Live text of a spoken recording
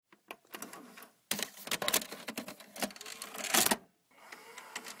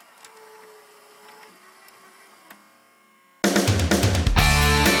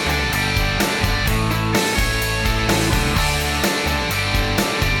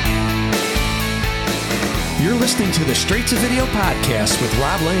You're listening to the Straight to Video podcast with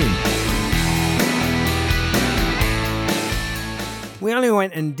Rob Lane. We only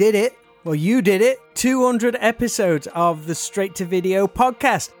went and did it. Well, you did it. 200 episodes of the Straight to Video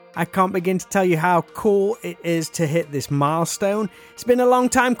podcast. I can't begin to tell you how cool it is to hit this milestone. It's been a long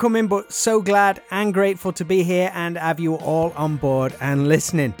time coming, but so glad and grateful to be here and have you all on board and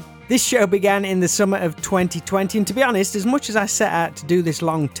listening. This show began in the summer of 2020, and to be honest, as much as I set out to do this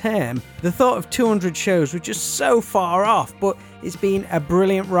long term, the thought of 200 shows was just so far off, but it's been a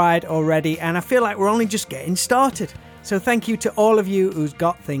brilliant ride already, and I feel like we're only just getting started. So thank you to all of you who's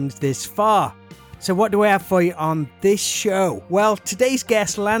got things this far. So what do we have for you on this show? Well, today's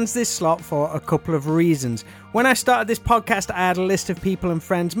guest lands this slot for a couple of reasons. When I started this podcast, I had a list of people and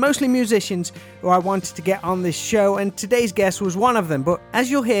friends, mostly musicians, who I wanted to get on this show, and today's guest was one of them. But as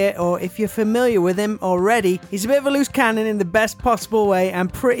you'll hear, or if you're familiar with him already, he's a bit of a loose cannon in the best possible way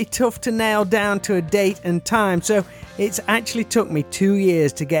and pretty tough to nail down to a date and time. So it's actually took me 2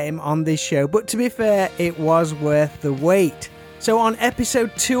 years to get him on this show, but to be fair, it was worth the wait. So on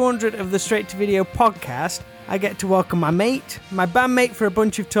episode 200 of the Straight to Video podcast, I get to welcome my mate, my bandmate for a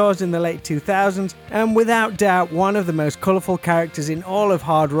bunch of tours in the late 2000s, and without doubt one of the most colourful characters in all of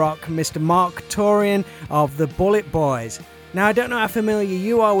hard rock, Mr. Mark Torian of the Bullet Boys. Now, I don't know how familiar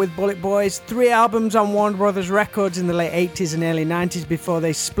you are with Bullet Boys. 3 albums on Warner Brothers Records in the late 80s and early 90s before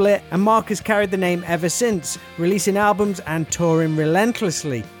they split, and Mark has carried the name ever since, releasing albums and touring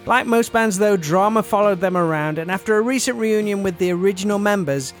relentlessly. Like most bands though, drama followed them around, and after a recent reunion with the original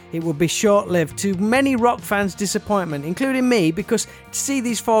members, it would be short-lived to many rock fans' disappointment, including me, because to see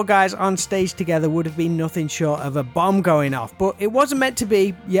these 4 guys on stage together would have been nothing short of a bomb going off. But it wasn't meant to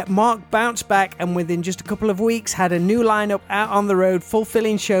be, yet Mark bounced back and within just a couple of weeks had a new lineup out on the road,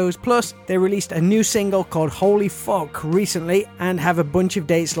 fulfilling shows, plus they released a new single called Holy Fuck recently and have a bunch of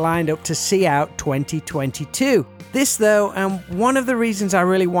dates lined up to see out 2022. This though, and one of the reasons I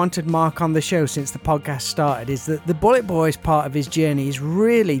really wanted Mark on the show since the podcast started, is that the Bullet Boys part of his journey is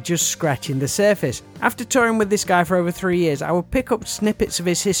really just scratching the surface. After touring with this guy for over 3 years, I would pick up snippets of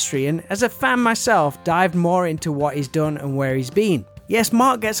his history and, as a fan myself, dived more into what he's done and where he's been. Yes,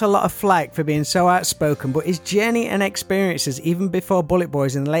 Mark gets a lot of flack for being so outspoken, but his journey and experiences even before Bullet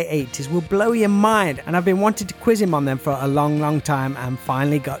Boys in the late 80s will blow your mind, and I've been wanting to quiz him on them for a long time and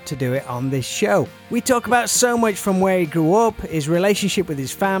finally got to do it on this show. We talk about so much from where he grew up, his relationship with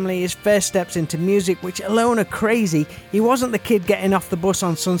his family, his first steps into music, which alone are crazy. He wasn't the kid getting off the bus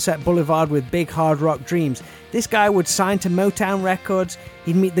on Sunset Boulevard with big hard rock dreams. This guy would sign to Motown Records,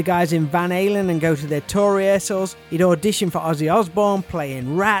 he'd meet the guys in Van Halen and go to their tour rehearsals, he'd audition for Ozzy Osbourne, play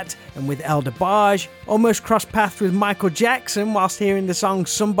in Rat and with El DeBarge, almost cross paths with Michael Jackson whilst hearing the song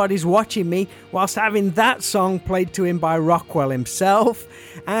Somebody's Watching Me, whilst having that song played to him by Rockwell himself,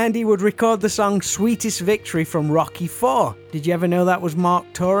 and he would record the song Sweetest Victory from Rocky IV. Did you ever know that was Mark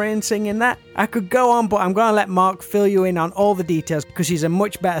Torian singing that? I could go on, but I'm going to let Mark fill you in on all the details because he's a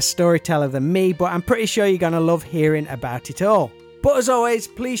much better storyteller than me, but I'm pretty sure you're going to love hearing about it all. But as always,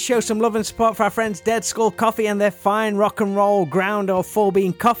 please show some love and support for our friends Dead Skull Coffee and their fine rock and roll ground or full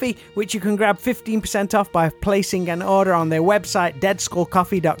bean coffee, which you can grab 15% off by placing an order on their website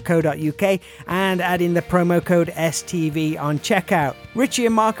deadskullcoffee.co.uk and adding the promo code STV on checkout. Richie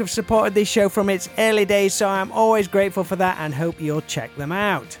and Mark have supported this show from its early days, so I'm always grateful for that and hope you'll check them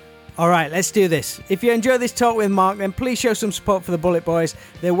out. Alright, let's do this. If you enjoy this talk with Mark, then please show some support for the Bullet Boys.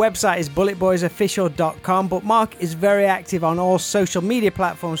 Their website is bulletboysofficial.com, but Mark is very active on all social media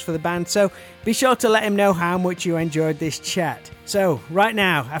platforms for the band, so be sure to let him know how much you enjoyed this chat. So, right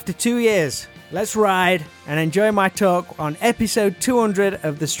now, after 2 years, let's ride and enjoy my talk on episode 200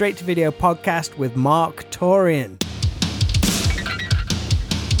 of the Straight to Video podcast with Mark Torian.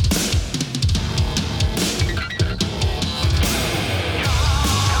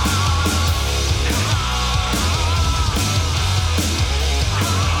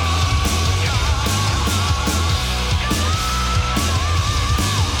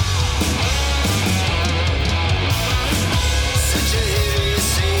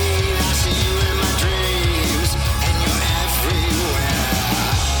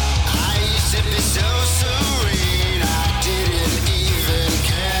 So surreal.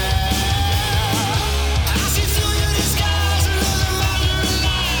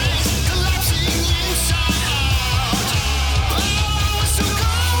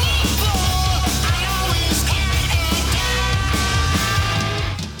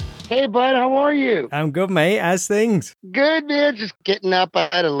 Hey, bud, how are you? I'm good, mate. How's things? Good, man. Just getting up. I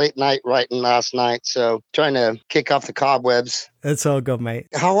had a late night writing last night, so trying to kick off the cobwebs. It's all good, mate.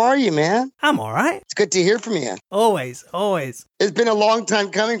 How are you, man? I'm all right. It's good to hear from you. Always. It's been a long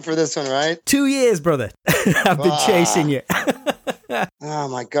time coming for this one, right? 2 years, brother. I've been chasing you. Oh,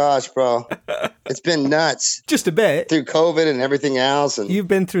 my gosh, bro. It's been nuts. Just a bit. Through COVID and everything else. And You've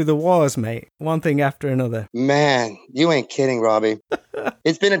been through the wars, mate. One thing after another. man, you ain't kidding, Robbie.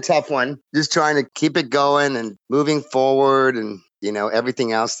 It's been a tough one. Just trying to keep it going and moving forward and,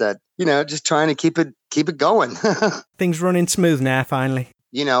 everything else that, just trying to keep it going. Things running smooth now, finally.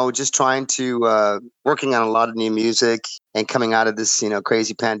 Just trying to, working on a lot of new music and coming out of this,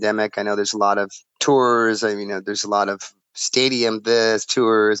 crazy pandemic. I know there's a lot of tours. There's a lot of stadium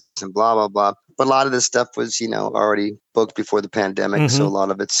tours and blah, blah, blah. But a lot of this stuff was, already booked before the pandemic. Mm-hmm. So a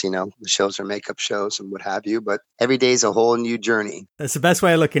lot of it's, the shows are makeup shows and what have you. But every day is a whole new journey. That's the best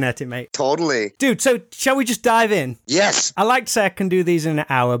way of looking at it, mate. Totally. Dude, so shall we just dive in? Yes. I like to say I can do these in an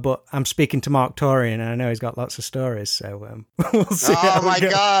hour, but I'm speaking to Mark Torian, and I know he's got lots of stories, so we'll see. Oh, my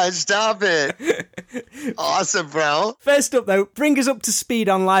God. Stop it. Awesome, bro. First up, though, bring us up to speed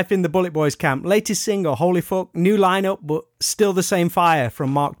on life in the Bullet Boys camp. Latest single, Holy Fuck, new lineup, but still the same fire from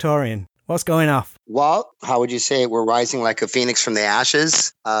Mark Torian. What's going off? Well, how would you say it? We're rising like a phoenix from the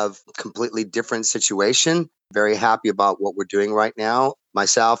ashes of completely different situation. Very happy about what we're doing right now.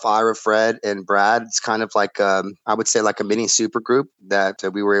 Myself, Ira, Fred, and Brad, it's kind of like, I would say like a mini super group that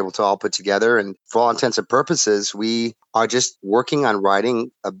we were able to all put together. And for all intents and purposes, we are just working on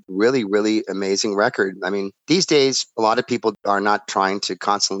writing a really, really amazing record. I mean, these days, a lot of people are not trying to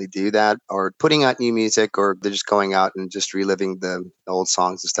constantly do that or putting out new music, or they're just going out and just reliving the old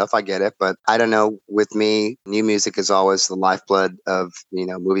songs and stuff. I get it. But I don't know, with me, new music is always the lifeblood of,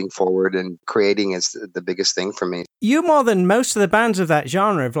 moving forward, and creating is the biggest thing for me. You, more than most of the bands of that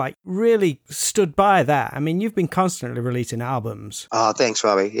genre, have really stood by that. I mean, you've been constantly releasing albums. Oh, thanks,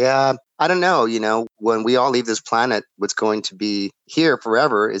 Robbie. Yeah. I don't know, when we all leave this planet, what's going to be here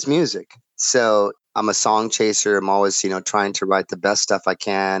forever is music. So I'm a song chaser. I'm always, trying to write the best stuff I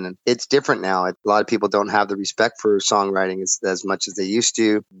can. And it's different now. A lot of people don't have the respect for songwriting as much as they used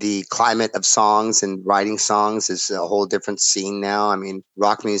to. The climate of songs and writing songs is a whole different scene now. I mean,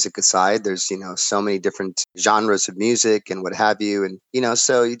 rock music aside, there's, so many different genres of music and what have you. And,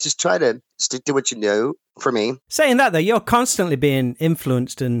 so you just try to stick to what you know. For me. Saying that, though, you're constantly being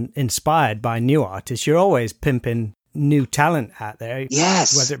influenced and inspired by new artists. You're always pimping new talent out there.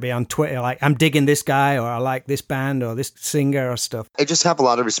 Yes. Whether it be on Twitter, like, I'm digging this guy, or I like this band or this singer or stuff. I just have a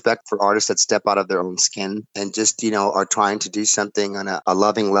lot of respect for artists that step out of their own skin and just, are trying to do something on a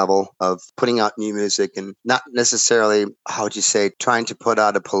loving level of putting out new music, and not necessarily, how would you say, trying to put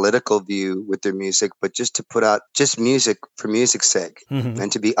out a political view with their music, but just to put out just music for music's sake, and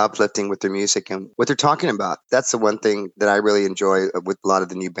to be uplifting with their music and what they're talking about. That's the one thing that I really enjoy with a lot of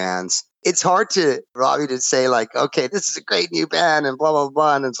the new bands. It's hard to, Robbie, to say like, okay, this is a great new band and blah, blah,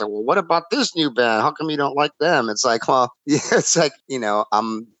 blah. And it's like, well, what about this new band? How come you don't like them? It's like, well, yeah, it's like, you've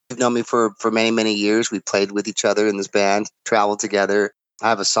known me for many, many years. We played with each other in this band, traveled together. I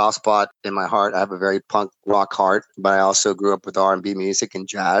have a soft spot in my heart. I have a very punk rock heart, but I also grew up with R&B music and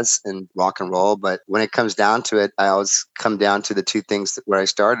jazz and rock and roll. But when it comes down to it, I always come down to the two things where I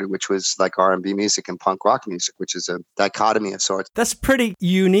started, which was like R&B music and punk rock music, which is a dichotomy of sorts. That's a pretty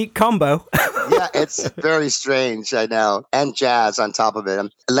unique combo. Yeah, it's very strange, I know. And jazz on top of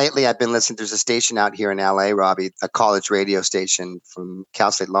it. Lately, I've been listening. There's a station out here in LA, Robbie, a college radio station from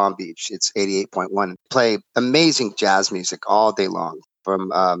Cal State Long Beach. It's 88.1. Play amazing jazz music all day long.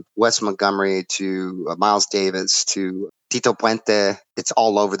 From Wes Montgomery to Miles Davis to Tito Puente, it's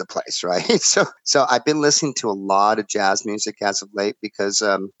all over the place, right? So I've been listening to a lot of jazz music as of late because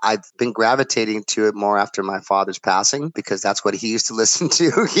I've been gravitating to it more after my father's passing, because that's what he used to listen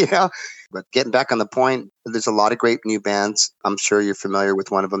to, But getting back on the point, there's a lot of great new bands. I'm sure you're familiar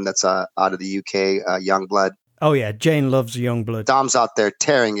with one of them that's out of the UK, Youngblood. Oh, yeah. Jane loves Youngblood. Dom's out there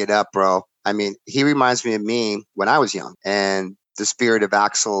tearing it up, bro. I mean, he reminds me of me when I was young. And the spirit of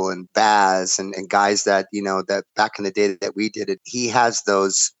Axel and Baz and guys that, that back in the day that we did it, he has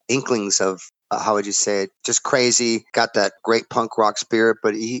those inklings of, how would you say it? Just crazy, got that great punk rock spirit,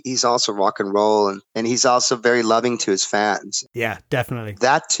 but he's also rock and roll, and he's also very loving to his fans. Yeah, definitely.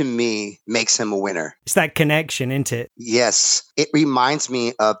 That to me makes him a winner. It's that connection, isn't it? Yes. It reminds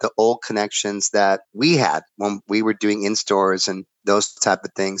me of the old connections that we had when we were doing in-stores and those type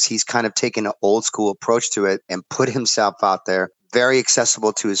of things. He's kind of taken an old school approach to it and put himself out there. Very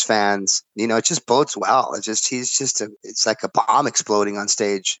accessible to his fans. It just bodes well. It's like a bomb exploding on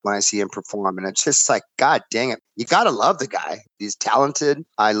stage when I see him perform. And it's just like, God dang it. You got to love the guy. He's talented.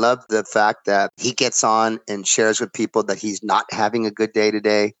 I love the fact that he gets on and shares with people that he's not having a good day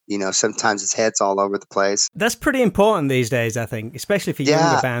today. Sometimes his head's all over the place. That's pretty important these days, I think, especially for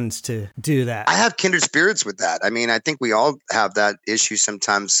younger bands to do that. I have kindred spirits with that. I mean, I think we all have that issue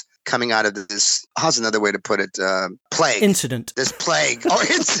sometimes coming out of this, how's another way to put it? Plague. Incident. This plague. Or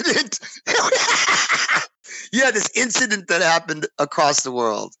incident. Yeah, this incident that happened across the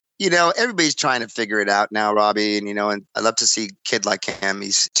world. Everybody's trying to figure it out now, Robbie. And I love to see a kid like him.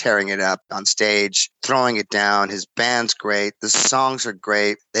 He's tearing it up on stage, throwing it down. His band's great. The songs are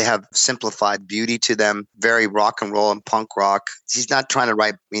great. They have simplified beauty to them, very rock and roll and punk rock. He's not trying to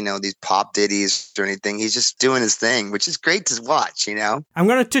write, these pop ditties or anything. He's just doing his thing, which is great to watch, I'm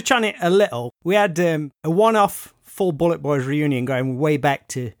going to touch on it a little. We had a one-off full Bullet Boys reunion going way back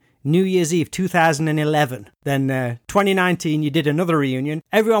to New Year's Eve 2011. Then 2019, you did another reunion.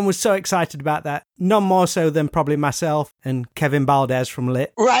 Everyone was so excited about that. None more so than probably myself and Kevin Baldez from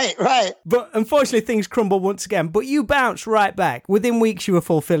Lit. Right. But unfortunately, things crumbled once again. But you bounced right back. Within weeks, you were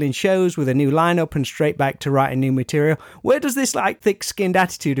fulfilling shows with a new lineup and straight back to writing new material. Where does this thick-skinned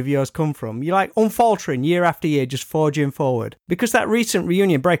attitude of yours come from? You're unfaltering year after year, just forging forward. Because that recent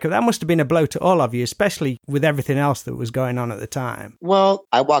reunion breakup, that must have been a blow to all of you, especially with everything else that was going on at the time. Well,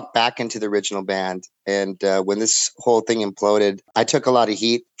 I walked back into the original band. And when this whole thing imploded, I took a lot of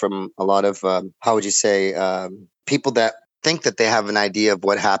heat from a lot of, people that think that they have an idea of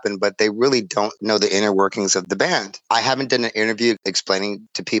what happened, but they really don't know the inner workings of the band. I haven't done an interview explaining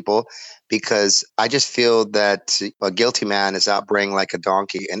to people because I just feel that a guilty man is out braying like a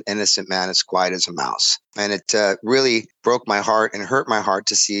donkey. An innocent man is quiet as a mouse. And it really broke my heart and hurt my heart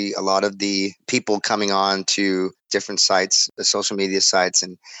to see a lot of the people coming on to different sites, the social media sites,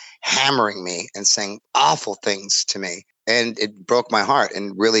 and hammering me and saying awful things to me. And it broke my heart.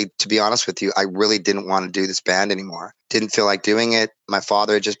 And really, to be honest with you, I really didn't want to do this band anymore. Didn't feel like doing it. My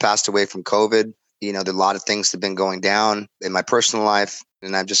father had just passed away from COVID. There are a lot of things that have been going down in my personal life.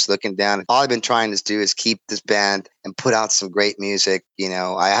 And I'm just looking down. All I've been trying to do is keep this band and put out some great music.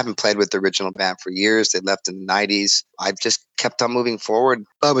 I haven't played with the original band for years. They left in the 90s. I've just kept on moving forward.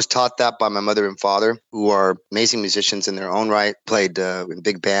 I was taught that by my mother and father, who are amazing musicians in their own right, played in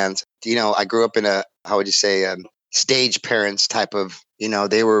big bands. I grew up in a, stage parents type of,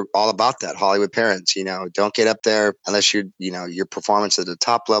 they were all about that. Hollywood parents, don't get up there unless your performance at the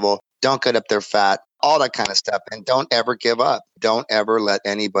top level. Don't get up there fat, all that kind of stuff. And don't ever give up. Don't ever let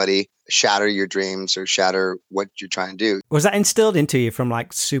anybody shatter your dreams or shatter what you're trying to do. Was that instilled into you from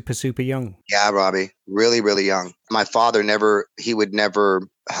super, super young? Yeah, Robbie, really, really young. My father would never,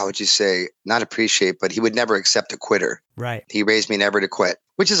 not appreciate, but he would never accept a quitter. Right. He raised me never to quit,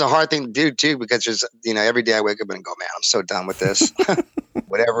 which is a hard thing to do too, because there's, every day I wake up and go, man, I'm so done with this.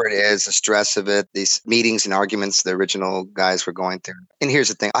 Whatever it is, the stress of it, these meetings and arguments the original guys were going through. And here's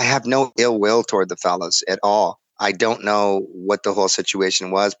the thing. I have no ill will toward the fellas at all. I don't know what the whole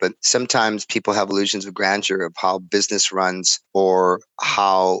situation was, but sometimes people have illusions of grandeur of how business runs or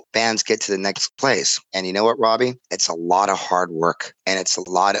how bands get to the next place. And you know what, Robbie? It's a lot of hard work, and it's a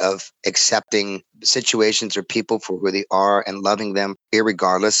lot of accepting situations or people for who they are and loving them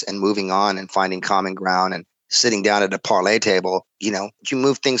irregardless and moving on and finding common ground and sitting down at a parlay table. You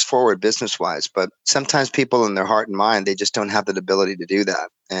move things forward business-wise, but sometimes people in their heart and mind, they just don't have the ability to do that.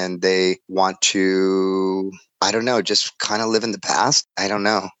 And they want to, just kind of live in the past. I don't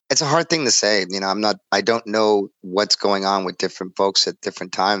know. It's a hard thing to say. I don't know what's going on with different folks at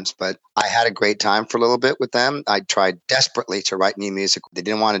different times, but I had a great time for a little bit with them. I tried desperately to write new music. They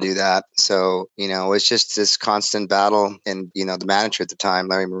didn't want to do that. So, it's just this constant battle. And, the manager at the time,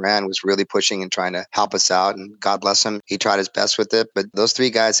 Larry Moran, was really pushing and trying to help us out. And God bless him. He tried his best with it. But those three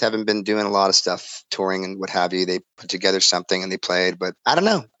guys haven't been doing a lot of stuff, touring and what have you. They put together something and they played. But I don't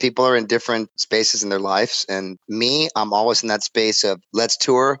know. People are in different spaces in their lives. And me, I'm always in that space of let's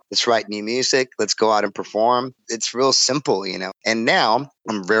tour. Let's write new music. Let's go out and perform. It's real simple, And now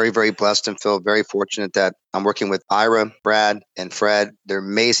I'm very, very blessed and feel very fortunate that I'm working with Ira, Brad, and Fred. They're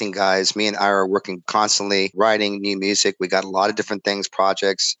amazing guys. Me and Ira are working constantly, writing new music. We got a lot of different things,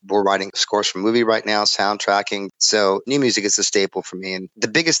 projects. We're writing scores for a movie right now, soundtracking. So new music is a staple for me. And the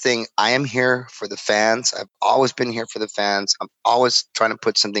biggest thing, I am here for the fans. I've always been here for the fans. I'm always trying to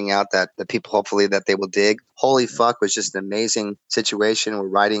put something out that the people, hopefully, that they will dig. Holy Fuck was just an amazing situation. We're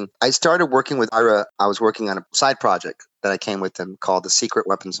writing. I started working with Ira. I was working on a side project that I came with him called The Secret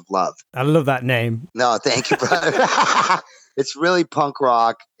Weapons of Love. I love that name. No, thank you, brother. It's really punk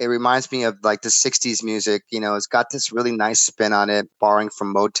rock. It reminds me of the 60s music. It's got this really nice spin on it, borrowing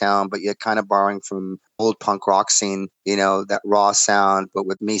from Motown, but yet kind of borrowing from old punk rock scene, you know, that raw sound, but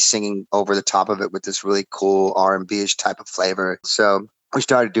with me singing over the top of it with this really cool R&B-ish type of flavor. So we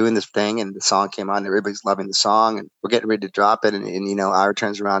started doing this thing, and the song came on, and everybody's loving the song, and we're getting ready to drop it. And you know, Ira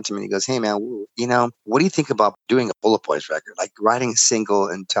turns around to me and he goes, "Hey man, you know, what do you think about doing a Bullet Boys record? Like writing a single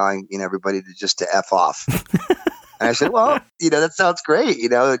and telling, you know, everybody to F off." And I said, well, you know, that sounds great, you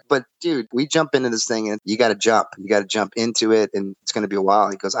know, but dude, we jump into this thing and you got to jump into it, and it's going to be a while.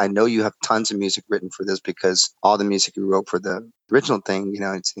 He goes, I know you have tons of music written for this because all the music you wrote for the original thing, you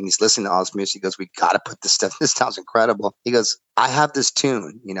know, and he's listening to all this music. He goes, we got to put this stuff. This sounds incredible. He goes, I have this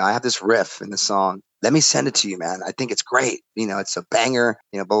tune, you know, I have this riff in the song. Let me send it to you, man. I think it's great. You know, it's a banger,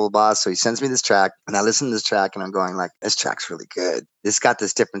 you know, blah, blah, blah. So he sends me this track, and I listen to this track and I'm going like, this track's really good. It's got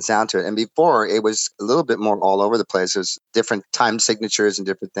this different sound to it. And before, it was a little bit more all over the place. There's different time signatures and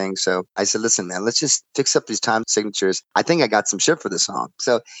different things. So I said, listen, man, let's just fix up these time signatures. I think I got some shit for the song.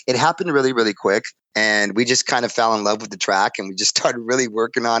 So it happened really, really quick. And we just kind of fell in love with the track, and we just started really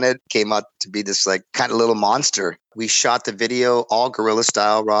working on it. Came out to be this like kind of little monster. We shot the video all guerrilla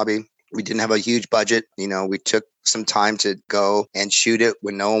style, Robbie. We didn't have a huge budget. You know, we took some time to go and shoot it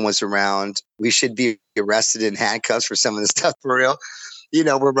when no one was around. We should be arrested in handcuffs for some of the stuff, for real. You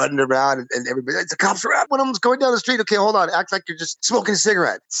know, we're running around and everybody, the cops are out. One of them's going down the street. Okay, hold on. Act like you're just smoking a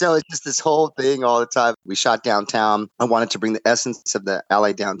cigarette. So it's just this whole thing all the time. We shot downtown. I wanted to bring the essence of the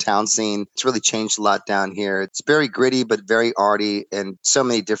LA downtown scene. It's really changed a lot down here. It's very gritty, but very arty, and so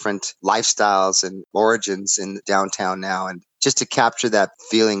many different lifestyles and origins in downtown now. And just to capture that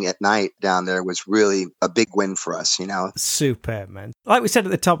feeling at night down there was really a big win for us, you know? Superb, man. Like we said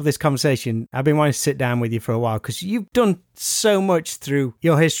at the top of this conversation, I've been wanting to sit down with you for a while because you've done so much through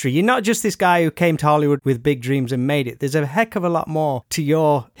your history. You're not just this guy who came to Hollywood with big dreams and made it. There's a heck of a lot more to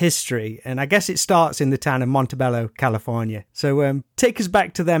your history. And I guess it starts in the town of Montebello, California. So take us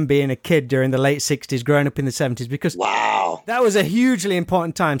back to them being a kid during the late 60s, growing up in the 70s, because wow, that was a hugely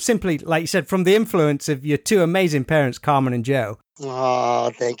important time. Simply, like you said, from the influence of your two amazing parents, Carmen and Joe.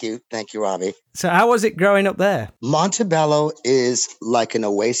 Oh, thank you. Thank you, Robbie. So how was it growing up there? Montebello is like an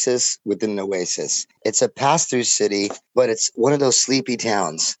oasis within an oasis. It's a pass-through city, but it's one of those sleepy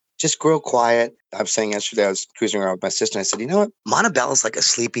towns. Just real quiet. I was saying yesterday, I was cruising around with my sister, and I said, you know what? Montebello is like a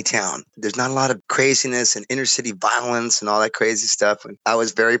sleepy town. There's not a lot of craziness and inner city violence and all that crazy stuff. And I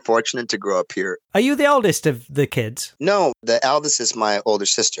was very fortunate to grow up here. Are you the oldest of the kids? No, the eldest is my older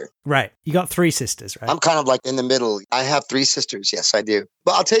sister. Right. You got three sisters, right? I'm kind of like in the middle. I have three sisters. Yes, I do.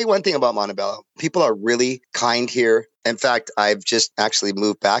 But I'll tell you one thing about Montebello. People are really kind here. In fact, I've just actually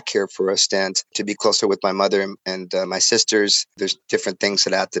moved back here for a stint to be closer with my mother and my sisters. There's different things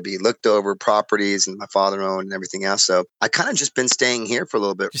that have to be looked over, properties and my father owned and everything else. So I kind of just been staying here for a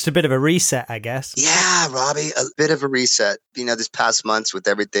little bit. Just a bit of a reset, I guess. Yeah, Robbie, a bit of a reset. You know, this past months with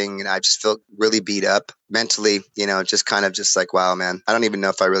everything, and I just felt really beat up mentally, you know, just kind of just like, wow, man, I don't even know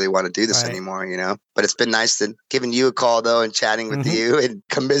if I really want to do this anymore, you know, but it's been nice to giving you a call though and chatting with you and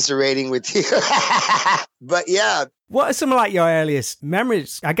commiserating with you. But yeah. What are some of like your earliest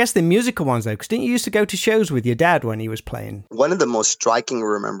memories? I guess the musical ones though, because didn't you used to go to shows with your dad when he was playing? One of the most striking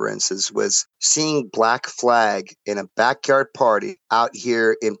remembrances was seeing Black Flag in a backyard party out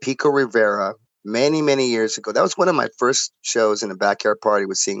here in Pico Rivera many, many years ago. That was one of my first shows in a backyard party,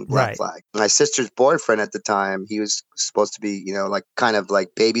 was seeing Black Flag. My sister's boyfriend at the time, he was supposed to be, you know, like kind of like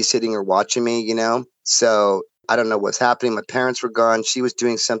babysitting or watching me, you know? So I don't know what's happening. My parents were gone. She was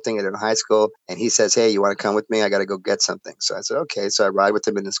doing something at her high school. And he says, hey, you want to come with me? I got to go get something. So I said, okay. So I ride with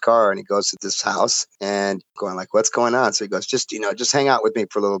him in his car and he goes to this house and going like, what's going on? So he goes, just hang out with me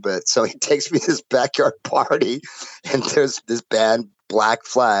for a little bit. So he takes me to this backyard party and there's this band, Black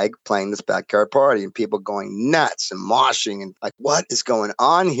Flag, playing this backyard party and people going nuts and moshing and like, what is going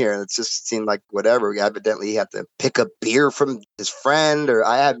on here? And it just seemed like whatever. Evidently he had to pick up beer from his friend, or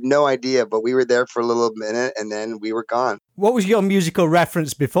I have no idea, but we were there for a little minute and then we were gone. What was your musical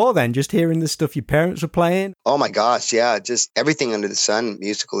reference before then? Just hearing the stuff your parents were playing? Oh my gosh, yeah. Just everything under the sun,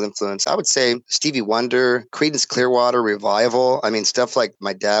 musical influence. I would say Stevie Wonder, Creedence Clearwater Revival. I mean, stuff like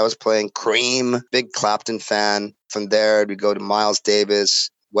my dad was playing, Cream, big Clapton fan. From there, we'd go to Miles Davis,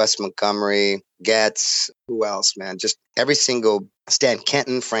 Wes Montgomery, Getz. Who else, man? Just every single Stan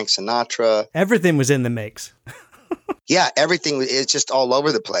Kenton, Frank Sinatra. Everything was in the mix. Yeah, everything is just all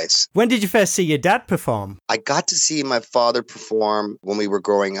over the place. When did you first see your dad perform? I got to see my father perform when we were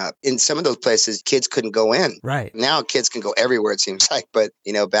growing up. In some of those places, kids couldn't go in. Right. Now kids can go everywhere, it seems like. But,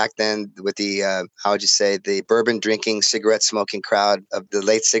 back then with the, how would you say, the bourbon drinking, cigarette smoking crowd of the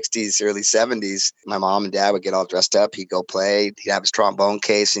late 60s, early 70s, my mom and dad would get all dressed up. He'd go play. He'd have his trombone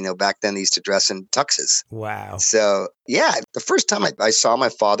case. Back then they used to dress in tuxes. Wow. So, yeah, the first time I saw my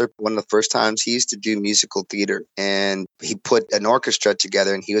father, one of the first times, he used to do musical theater, and he put an orchestra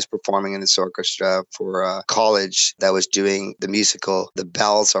together, and he was performing in this orchestra for a college that was doing the musical The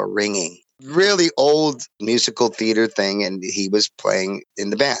Bells Are Ringing. Really old musical theater thing, and he was playing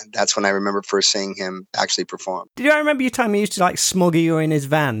in the band. That's when I remember first seeing him actually perform. Did I remember your time he used to smuggle you in his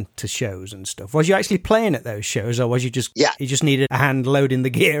van to shows and stuff? Was you actually playing at those shows, or was you just he just needed a hand loading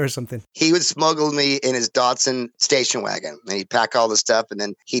the gear or something? He would smuggle me in his Datsun station wagon, and he'd pack all the stuff, and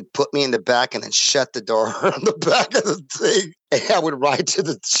then he'd put me in the back and then shut the door on the back of the thing. And I would ride to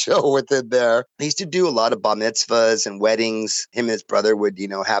the show with him there. He used to do a lot of bar mitzvahs and weddings. Him and his brother would,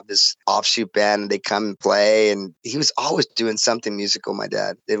 have this offshoot band, and they come and play. And he was always doing something musical, my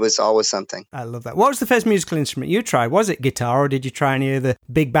dad. It was always something. I love that. What was the first musical instrument you tried? Was it guitar, or did you try any of the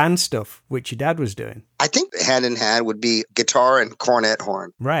big band stuff, which your dad was doing? I think hand in hand would be guitar and cornet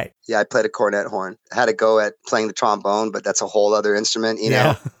horn. Right. Yeah, I played a cornet horn. I had to go at playing the trombone, but that's a whole other instrument,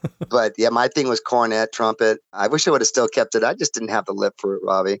 know. But yeah, my thing was cornet, trumpet. I wish I would have still kept it. I just didn't have the lip for it,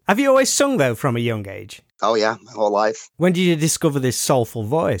 Robbie. Have you always sung, though, from a young age? Oh, yeah, my whole life. When did you discover this soulful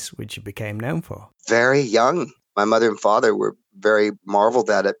voice, which you became known for? Very young. My mother and father were very marveled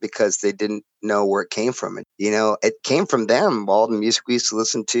at it because they didn't know where it came from. And, it came from them, all the music we used to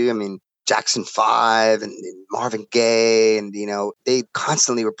listen to. I mean, Jackson 5 and Marvin Gaye, and, they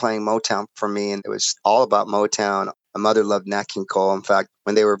constantly were playing Motown for me, and it was all about Motown. My mother loved Nat King Cole. In fact,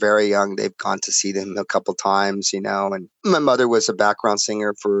 when they were very young, they've gone to see them a couple times, and my mother was a background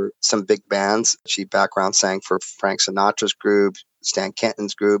singer for some big bands. She background sang for Frank Sinatra's group, Stan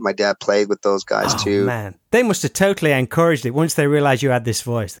Kenton's group. My dad played with those guys too. Man, they must have totally encouraged it. Once they realized you had this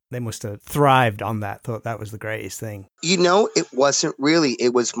voice, they must have thrived on that, thought that was the greatest thing. It wasn't really.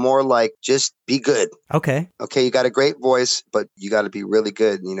 It was more like, just be good. Okay, you got a great voice, but you got to be really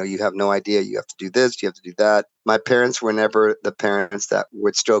good. You have no idea. You have to do this, you have to do that. My parents were never the parents that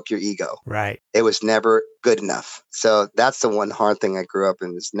would stroke your ego. Right. It was never good enough. So that's the one hard thing I grew up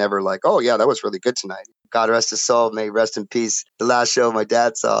in. It's never like, oh yeah, that was really good tonight. God rest his soul, may rest in peace. The last show my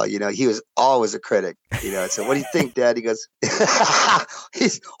dad saw, he was always a critic. I said, what do you think, Dad? He goes,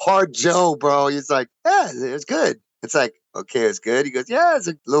 he's hard Joe, bro. He's like, yeah, it was good. It's like, okay, it's good. He goes, yeah, it's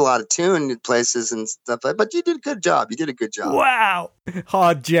a little out of tune in places and stuff like that, but you did a good job. You did a good job. Wow.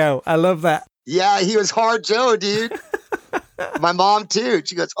 Hard Joe. I love that. Yeah, he was hard Joe, dude. My mom too.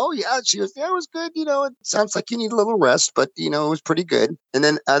 She goes, oh yeah. She goes, yeah, it was good. It sounds like you need a little rest, but it was pretty good. And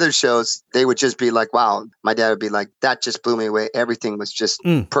then other shows, they would just be like, wow. My dad would be like, that just blew me away. Everything was just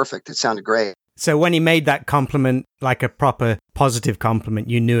perfect. It sounded great. So when he made that compliment, like a proper positive compliment,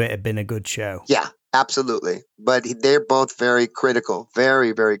 you knew it had been a good show. Yeah. Absolutely. But they're both very critical,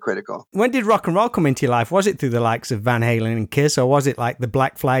 very, very critical. When did rock and roll come into your life? Was it through the likes of Van Halen and Kiss, or was it like the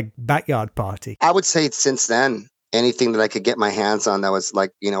Black Flag Backyard Party? I would say since then, anything that I could get my hands on that was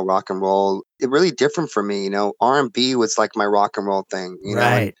like, rock and roll, it really different for me. R&B was like my rock and roll thing.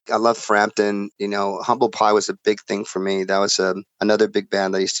 Right. I love Frampton. Humble Pie was a big thing for me. That was another big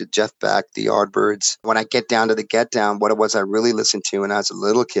band that I used to, Jeff Beck, the Yardbirds. When I get down to the Get Down, what it was I really listened to when I was a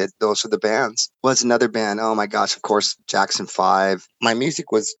little kid, those are the bands. Was another band. Oh my gosh, of course, Jackson 5. My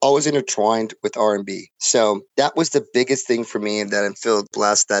music was always intertwined with R&B. So that was the biggest thing for me, and that I feel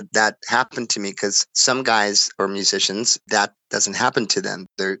blessed that happened to me, because some guys or musicians, that doesn't happen to them.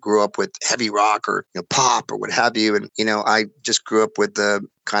 They grew up with heavy rock or pop or what have you. And, I just grew up with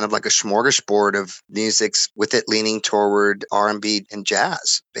kind of like a smorgasbord of musics, with it leaning toward R&B and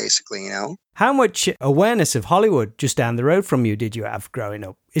jazz, basically, How much awareness of Hollywood just down the road from you did you have growing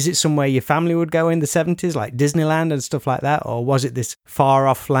up? Is it somewhere your family would go in the 70s, like Disneyland and stuff like that? Or was it this far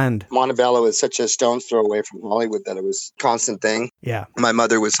off land? Montebello is such a stone's throw away from Hollywood that it was a constant thing. Yeah. My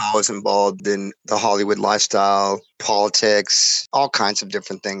mother was always involved in the Hollywood lifestyle, politics, all kinds of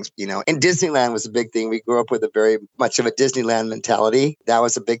different things, And Disneyland was a big thing. We grew up with a very much of a Disneyland mentality. That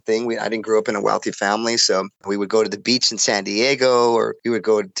was a big thing. I didn't grow up in a wealthy family, so we would go to the beach in San Diego, or we would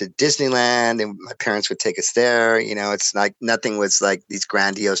go to Disneyland, and my parents would take us there. It's like nothing was like these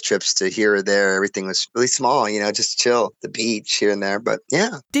grandiose trips to here or there. Everything was really small, just chill, the beach here and there. But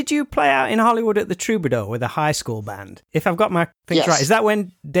yeah. Did you play out in Hollywood at the Troubadour with a high school band? If I've got my Pink Yes. Right. Is that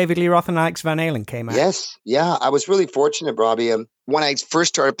when David Lee Roth and Alex Van Halen came out? Yes. Yeah. I was really fortunate, Robbie. When I first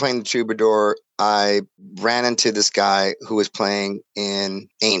started playing the Troubadour, I ran into this guy who was playing in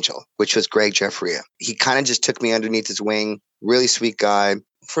Angel, which was Greg Jeffria. He kind of just took me underneath his wing. Really sweet guy.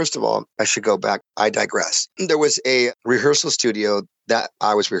 First of all, I should go back. I digress. There was a rehearsal studio that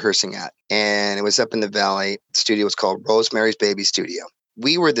I was rehearsing at, and it was up in the valley. The studio was called Rosemary's Baby Studio.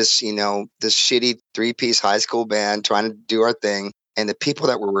 We were this shitty 3-piece high school band trying to do our thing. And the people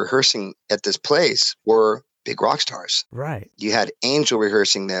that were rehearsing at this place were big rock stars. Right. You had Angel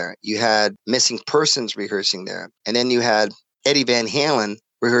rehearsing there. You had Missing Persons rehearsing there. And then you had Eddie Van Halen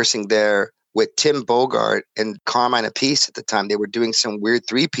rehearsing there with Tim Bogart and Carmine Appice at the time. They were doing some weird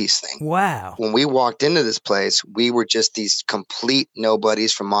 3-piece thing. Wow. When we walked into this place, we were just these complete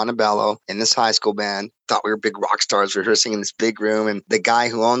nobodies from Montebello in this high school band. Thought we were big rock stars rehearsing in this big room. And the guy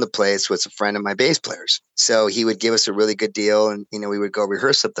who owned the place was a friend of my bass players. So he would give us a really good deal. And, we would go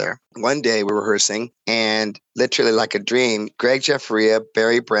rehearse up there. One day we were rehearsing, and literally like a dream, Greg Jeffria,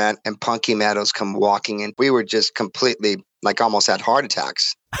 Barry Brandt, and Punky Meadows come walking in. We were just completely almost had heart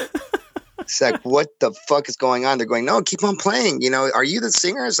attacks. It's like, what the fuck is going on? They're going, no, keep on playing. Are you the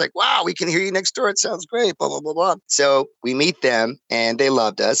singer? It's like, wow, we can hear you next door. It sounds great, blah, blah, blah, blah. So we meet them, and they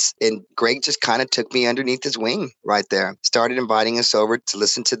loved us. And Greg just kind of took me underneath his wing right there. Started inviting us over to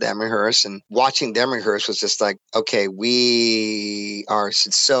listen to them rehearse. And watching them rehearse was just like, okay, we are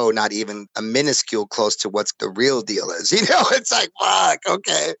so not even a minuscule close to what's the real deal is. It's like, fuck,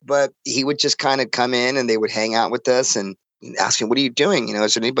 okay. But he would just kind of come in, and they would hang out with us and ask me, what are you doing?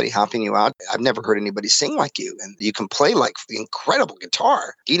 Is there anybody helping you out? I've never heard anybody sing like you. And you can play like incredible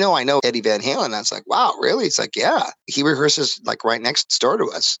guitar. I know Eddie Van Halen. I was like, wow, really? It's like, yeah. He rehearses like right next door to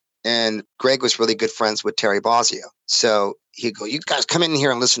us. And Greg was really good friends with Terry Bozzio. So he'd go, you guys come in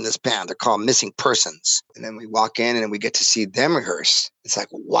here and listen to this band. They're called Missing Persons. And then we walk in and we get to see them rehearse. It's like,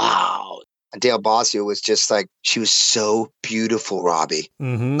 wow. And Dale Bozzio was just like, she was so beautiful, Robbie.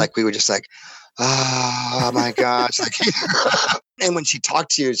 Mm-hmm. Like we were just like, oh my gosh. And when she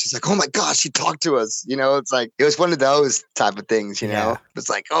talked to you, she's like, oh my gosh, she talked to us. It's like, it was one of those type of things, Yeah. It's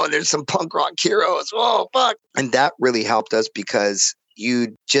like, oh, there's some punk rock heroes. Oh, fuck. And that really helped us because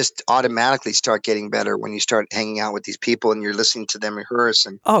you just automatically start getting better when you start hanging out with these people and you're listening to them rehearse.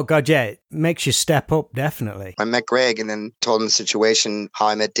 And oh, God, yeah. It makes you step up, definitely. I met Greg and then told him the situation, how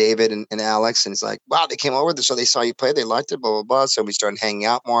I met David and Alex. And it's like, wow, they came over, so they saw you play. They liked it, blah, blah, blah. So we started hanging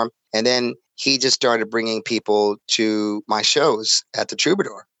out more. And then he just started bringing people to my shows at the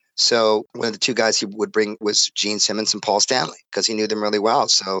Troubadour. So one of the two guys he would bring was Gene Simmons and Paul Stanley because he knew them really well.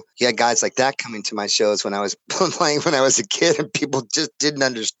 So he had guys like that coming to my shows when I was playing when I was a kid, and people just didn't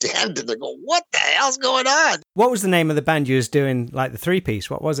understand it. They go, what the hell's going on? What was the name of the band you was doing, like the 3-piece?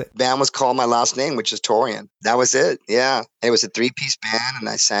 What was it? The band was called my last name, which is Torian. That was it. Yeah. And it was a 3-piece band, and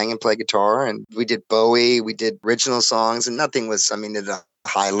I sang and played guitar, and we did Bowie, we did original songs, and nothing was, at a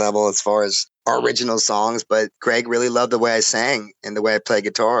high level as far as our original songs, but Greg really loved the way I sang and the way I played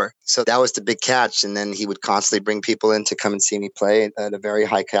guitar. So that was the big catch. And then he would constantly bring people in to come and see me play at a very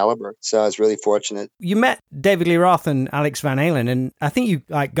high caliber. So I was really fortunate. You met David Lee Roth and Alex Van Halen, and I think you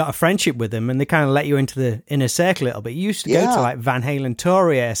got a friendship with them, and they kind of let you into the inner circle a little bit. You used to go to Van Halen tour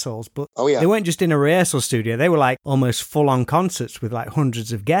rehearsals, but they weren't just in a rehearsal studio. They were like almost full-on concerts with like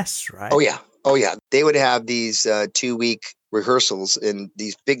hundreds of guests, right? Oh, yeah. They would have these 2-week rehearsals in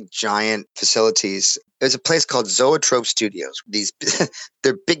these big giant facilities. There's a place called Zoetrope Studios.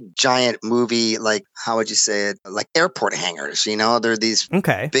 They're big giant movie, like, how would you say it? Like airport hangars, they're these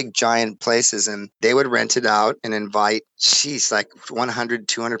big giant places, and they would rent it out and invite, like 100,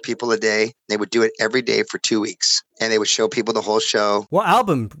 200 people a day. They would do it every day for 2 weeks, and they would show people the whole show. What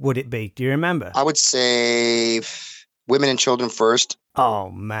album would it be? Do you remember? I would say Women and Children First. Oh,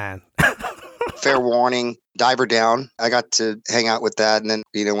 man. Fair Warning, Diver Down. I got to hang out with that. And then,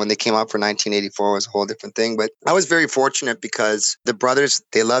 when they came out for 1984, it was a whole different thing. But I was very fortunate because the brothers,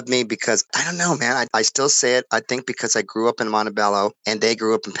 they loved me because, I don't know, man. I still say it, I think because I grew up in Montebello and they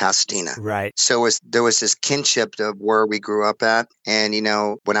grew up in Pasadena. Right. So there was this kinship of where we grew up at. And,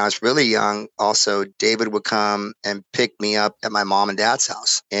 when I was really young, also, David would come and pick me up at my mom and dad's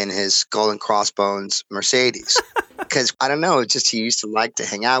house in his Skull and Crossbones Mercedes. Because I don't know, it's just he used to like to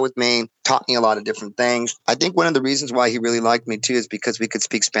hang out with me, taught me a lot of different things. I think one of the reasons why he really liked me too is because we could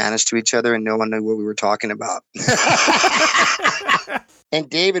speak Spanish to each other and no one knew what we were talking about. And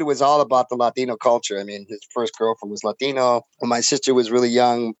David was all about the Latino culture. I mean, his first girlfriend was Latino. When my sister was really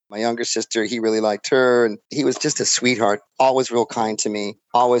young, my younger sister, he really liked her. And he was just a sweetheart, always real kind to me,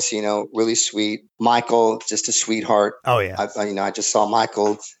 always, really sweet. Michael, just a sweetheart. Oh, yeah. I just saw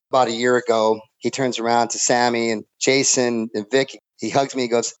Michael about a year ago. he turns around to Sammy and Jason and Vic. He hugs me. He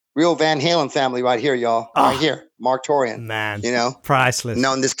goes, real Van Halen family right here, y'all. Right here. Mark Torian. Man. You know? Priceless.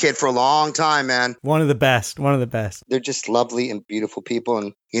 Known this kid for a long time, man. One of the best. They're just lovely and beautiful people.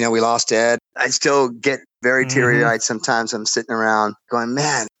 And, you know, we lost Ed. I still get very teary-eyed sometimes. I'm sitting around going,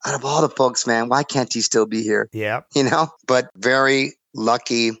 man, out of all the folks, man, why can't he still be here? Yeah. You know? But very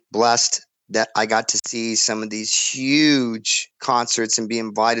lucky, blessed that I got to see some of these huge concerts and be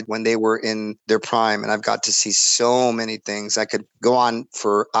invited when they were in their prime. And I've got to see so many things. I could go on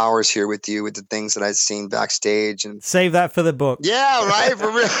for hours here with you with the things that I've seen backstage. And save that for the book. Yeah, right. For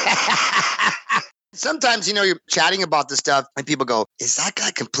real. Sometimes, you know, you're chatting about this stuff and people go, is that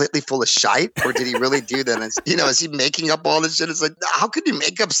guy completely full of shite? Or did he really do that? And, you know, is he making up all this shit? It's like, how could you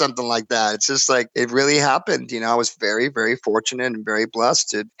make up something like that? It's just like, it really happened. You know, I was very, very fortunate and very blessed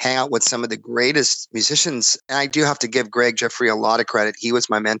to hang out with some of the greatest musicians. And I do have to give Greg Jeffrey a lot of credit. He was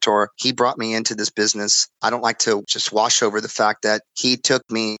my mentor. He brought me into this business. I don't like to just wash over the fact that he took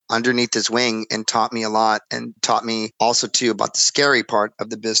me underneath his wing and taught me a lot, and taught me also too about the scary part of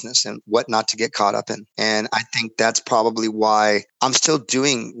the business and what not to get caught up in. And I think that's probably why I'm still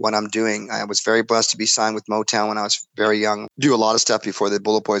doing what I'm doing. I was very blessed to be signed with Motown when I was very young, do a lot of stuff before the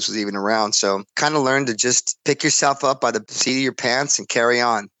Bullet Boys was even around. So kind of learned to just pick yourself up by the seat of your pants and carry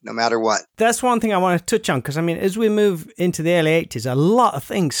on no matter what. That's one thing I want to touch on, because I mean, as we move into the early 80s, a lot of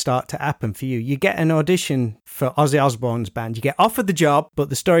things start to happen for you. You get an audition for Ozzy Osbourne's band. You get offered the job, but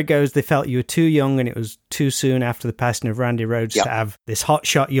the story goes they felt you were too young and it was too soon after the passing of Randy Rhoads to have this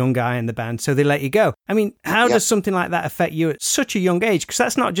hotshot young guy in the band. So they let you go. I mean, how does something like that affect you at such a young age? Because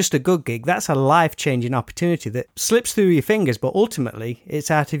that's not just a good gig. That's a life-changing opportunity that slips through your fingers, but ultimately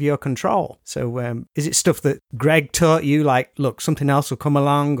it's out of your control. So is it stuff that Greg taught you, like, look, something else will come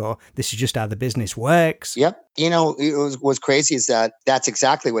along, or this is just how the business works? Yep. You know, what's crazy is that that's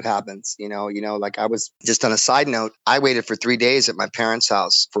exactly what happens. You know, like I was just on a side note, I waited for 3 days at my parents'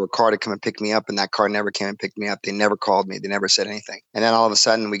 house for a car to come and pick me up. And that car never came and picked me up. They never called me. They never said anything. And then all of a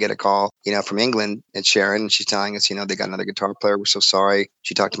sudden we get a call, you know, from England at Sharon. And she's telling us, you know, they got another guitar player. We're so sorry.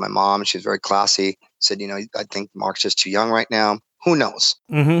 She talked to my mom and she was very classy. Said, you know, I think Mark's just too young right now. Who knows?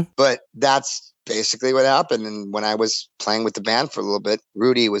 But that's basically what happened. And when I was playing with the band for a little bit,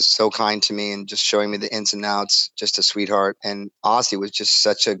 Rudy was so kind to me and just showing me the ins and outs, just a sweetheart. And Ozzy was just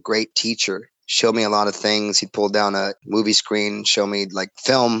such a great teacher. Showed me a lot of things. He pulled down a movie screen and showed me like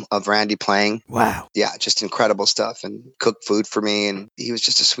film of Randy playing. Wow. Yeah, just incredible stuff, and cooked food for me. And he was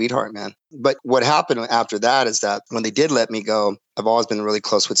just a sweetheart, man. But what happened after that is that when they did let me go, I've always been really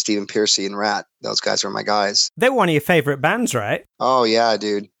close with Stephen Pearcy and Rat. Those guys are my guys. They're one of your favorite bands, right? Oh, yeah,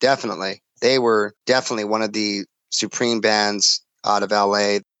 dude. Definitely. They were definitely one of the supreme bands out of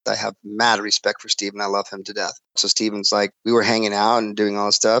LA. I have mad respect for Steven. I love him to death. So Steven's like, we were hanging out and doing all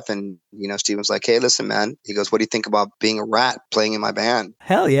this stuff. And, you know, Steven's like, hey, listen, man. He goes, what do you think about being a Rat playing in my band?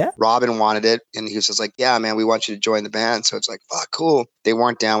 Hell yeah. Robin wanted it. And he was just like, yeah, man, we want you to join the band. So it's like, fuck, cool. They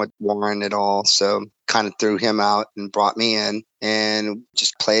weren't down with Warren at all. So kind of threw him out and brought me in and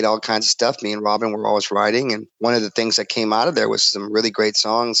just played all kinds of stuff. Me and Robin were always writing. And one of the things that came out of there was some really great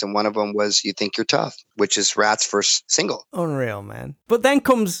songs. And one of them was You Think You're Tough, which is Rat's first single. Unreal, man. But then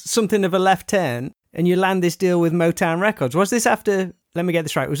comes something of a left turn and you land this deal with Motown Records. Was this after, let me get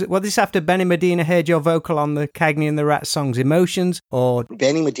this right, was this after Benny Medina heard your vocal on the Cagney and the Rat songs Emotions? Or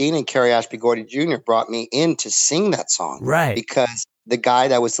Benny Medina and Kerry Ashby Gordy Jr. brought me in to sing that song. Right. Because the guy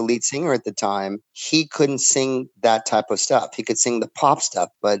that was the lead singer at the time, he couldn't sing that type of stuff. He could sing the pop stuff,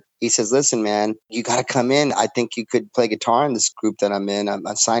 but he says, listen, man, you got to come in. I think you could play guitar in this group that I'm in. I'm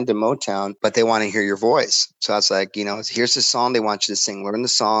signed to Motown, but they want to hear your voice. So I was like, you know, here's the song they want you to sing. Learn the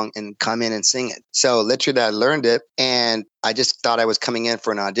song and come in and sing it. So literally I learned it, and I just thought I was coming in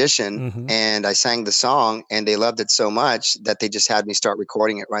for an audition, and I sang the song, and they loved it so much that they just had me start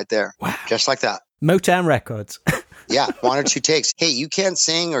recording it right there. Wow. Just like that. Motown Records. Yeah, 1 or 2 takes. Hey, you can't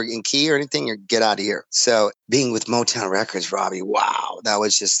sing or in key or anything, or get out of here. So being with Motown Records, Robbie, wow, that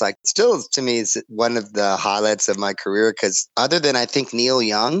was just like, still to me is one of the highlights of my career, because other than I think Neil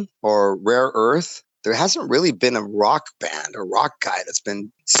Young or Rare Earth, there hasn't really been a rock band or rock guy that's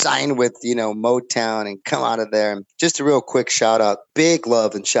been signed with, you know, Motown and come out of there. And just a real quick shout out, big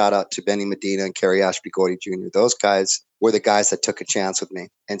love and shout out to Benny Medina and Kerry Ashby Gordy Jr. Those guys were the guys that took a chance with me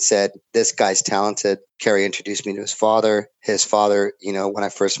and said, this guy's talented. Kerry introduced me to his father. His father, you know, when I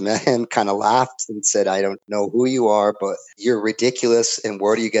first met him, kind of laughed and said, I don't know who you are, but you're ridiculous. And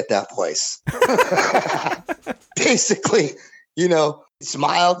where do you get that voice? Basically, you know,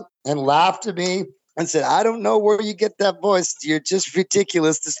 smiled and laughed at me and said, I don't know where you get that voice. You're just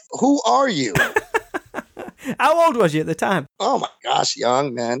ridiculous. Who are you? How old was you at the time? Oh my gosh,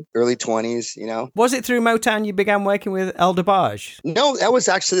 young, man. Early 20s, Was it through Motown you began working with El DeBarge? No, that was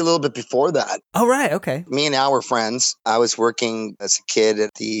actually a little bit before that. Oh, right. Okay. Me and Al were friends. I was working as a kid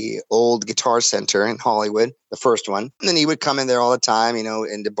at the old Guitar Center in Hollywood, the first one. And then he would come in there all the time,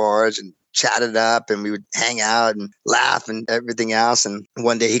 in DeBarge and chat it up, and we would hang out and laugh and everything else. And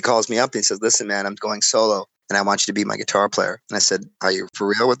one day he calls me up and he says, listen, man, I'm going solo and I want you to be my guitar player. And I said, are you for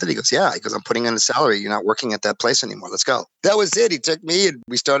real with it? He goes, yeah. He goes, I'm putting in a salary. You're not working at that place anymore. Let's go. That was it. He took me and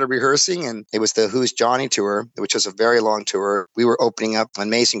we started rehearsing, and it was the Who's Johnny tour, which was a very long tour. We were opening up an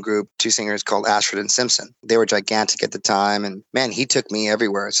amazing group, two singers called Ashford and Simpson. They were gigantic at the time. And man, he took me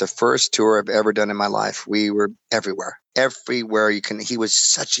everywhere. It's the first tour I've ever done in my life. We were everywhere. He was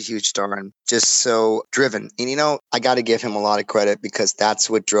such a huge star and just so driven. And I got to give him a lot of credit because that's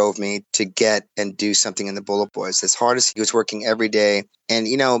what drove me to get and do something in the Bullet Boys. As hard as he was working every day. And,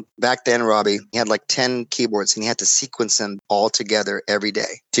 back then, Robbie, he had like 10 keyboards and he had to sequence them all together every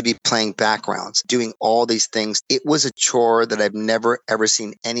day to be playing backgrounds, doing all these things. It was a chore that I've never, ever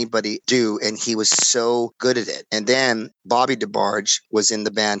seen anybody do. And he was so good at it. And then Bobby DeBarge was in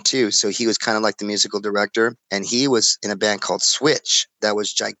the band too. So he was kind of like the musical director. And he was in a band called Switch that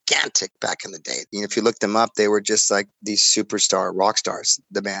was gigantic back in the day. If you looked them up, they were just like these superstar rock stars,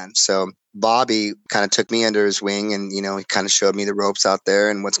 the band. So Bobby kind of took me under his wing and, he kind of showed me the ropes out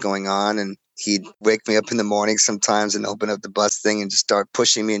there and what's going on. And he'd wake me up in the morning sometimes and open up the bus thing and just start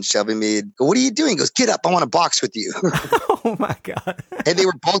pushing me and shoving me. And go, what are you doing? He goes, get up. I want to box with you. Oh, my God. And they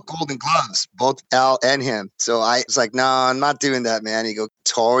were both Golden Gloves, both Al and him. So I was like, no, I'm not doing that, man. He goes,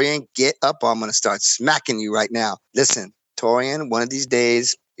 Torian, get up. Or I'm going to start smacking you right now. Listen, Torian, one of these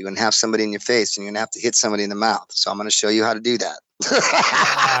days, you're going to have somebody in your face and you're going to have to hit somebody in the mouth. So I'm going to show you how to do that.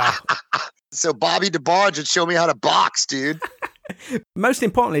 So Bobby DeBarge would show me how to box, dude. Most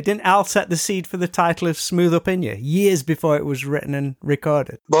importantly, didn't Al set the seed for the title of Smooth Up In You years before it was written and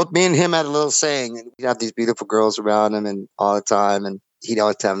recorded? Both me and him had a little saying, and he'd have these beautiful girls around him and all the time, and he'd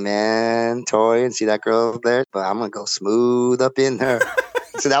always tell me, man, Torian, see that girl over there? But I'm going to go smooth up in her.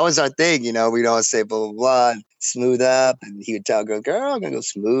 So that was our thing, we'd always say, blah, blah, blah, smooth up. And he would tell girl, I'm going to go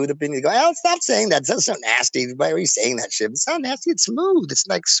smooth up in you. Go, Al, stop saying that. That's so nasty. Why are you saying that shit? It's not nasty. It's smooth. It's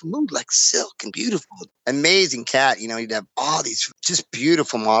like smooth, like silk and beautiful. Amazing cat. He'd have all these just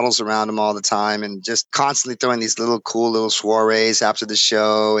beautiful models around him all the time and just constantly throwing these cool little soirees after the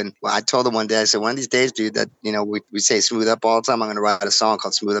show. And I told him one day, I said, one of these days, dude, that, we say smooth up all the time. I'm going to write a song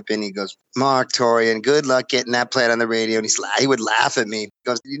called Smooth Up In. He goes, Mark Torian, good luck getting that played on the radio. And he would laugh at me. He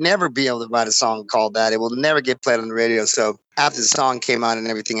goes, you'd never be able to write a song called that. It will never get played on the radio. So after the song came out and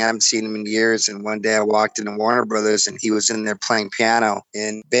everything, I haven't seen him in years. And one day I walked into Warner Brothers and he was in there playing piano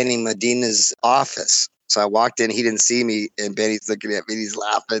in Benny Medina's office. So I walked in, he didn't see me, and Benny's looking at me, he's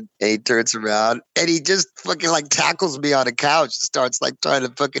laughing, and he turns around, and he just fucking tackles me on a couch and starts trying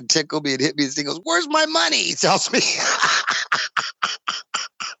to fucking tickle me and hit me. And he goes, where's my money? He tells me.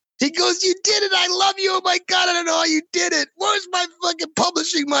 He goes, you did it. I love you. Oh my God, I don't know how you did it. Where's my fucking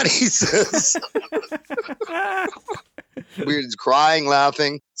publishing money? He says. We were just crying,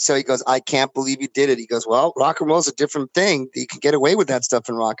 laughing. So he goes, I can't believe you did it. He goes, well, rock and roll is a different thing. You can get away with that stuff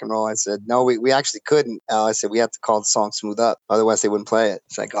in rock and roll. I said, no, we actually couldn't. I said, we have to call the song Smooth Up. Otherwise, they wouldn't play it.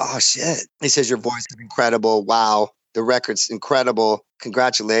 It's like, oh, shit. He says, your voice is incredible. Wow. The record's incredible.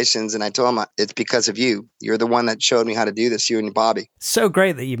 Congratulations. And I told him, it's because of you. You're the one that showed me how to do this, you and Bobby. So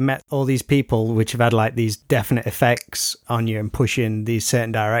great that you've met all these people which have had these definite effects on you and push in these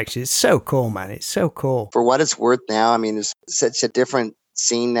certain directions. It's so cool, man. It's so cool. For what it's worth now, there's such a different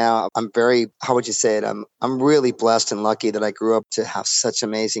scene now. I'm very, how would you say it? I'm really blessed and lucky that I grew up to have such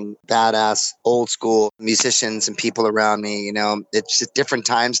amazing, badass, old school musicians and people around me. It's just different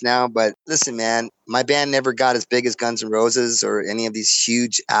times now. But listen, man, my band never got as big as Guns N' Roses or any of these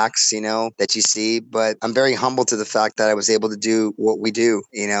huge acts, that you see. But I'm very humble to the fact that I was able to do what we do,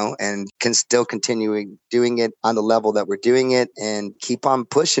 and can still continue doing it on the level that we're doing it and keep on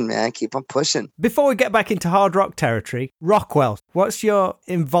pushing, man. Keep on pushing. Before we get back into hard rock territory, Rockwell, what's your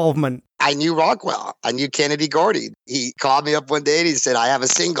involvement? I knew Rockwell. I knew Kennedy Gordy. He called me up one day and he said, I have a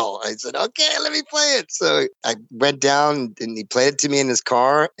single. I said, okay, let me play it. So I went down and he played it to me in his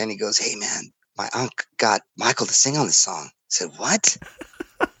car. And he goes, hey, man, my uncle got Michael to sing on the song. I said, what?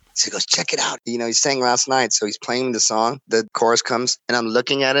 So he goes, check it out. He sang last night. So he's playing the song. The chorus comes and I'm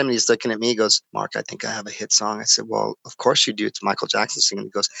looking at him and he's looking at me. He goes, Mark, I think I have a hit song. I said, well, of course you do. It's Michael Jackson singing. He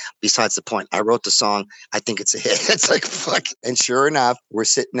goes, besides the point, I wrote the song. I think it's a hit. It's like, fuck. And sure enough, we're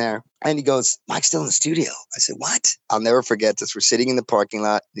sitting there And he goes, Mike's still in the studio. I said, what? I'll never forget this. We're sitting in the parking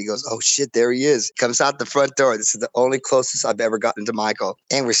lot. And he goes, oh shit, there he is. Comes out the front door. This is the only closest I've ever gotten to Michael.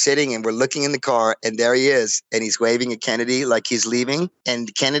 And we're sitting and we're looking in the car and there he is. And he's waving at Kennedy like he's leaving.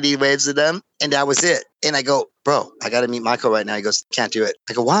 And Kennedy waves at them. And that was it. And I go, bro, I got to meet Michael right now. He goes, can't do it.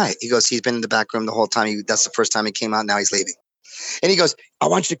 I go, why? He goes, he's been in the back room the whole time. That's the first time he came out. Now he's leaving. And he goes, I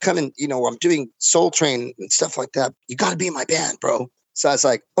want you to come in. I'm doing Soul Train and stuff like that. You got to be in my band, bro. So I was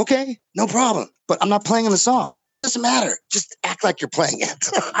like, okay, no problem. But I'm not playing on the song. It doesn't matter. Just act like you're playing it.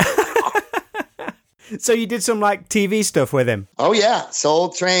 So you did some like TV stuff with him? Oh, yeah. Soul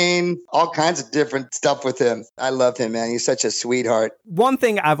Train, all kinds of different stuff with him. I love him, man. He's such a sweetheart. One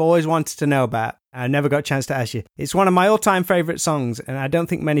thing I've always wanted to know about, I never got a chance to ask you. It's one of my all-time favourite songs, and I don't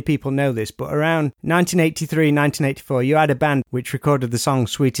think many people know this, but around 1983, 1984, you had a band which recorded the song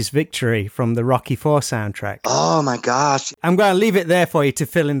Sweetest Victory from the Rocky IV soundtrack. Oh, my gosh. I'm going to leave it there for you to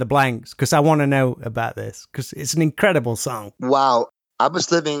fill in the blanks, because I want to know about this, because it's an incredible song. Wow. I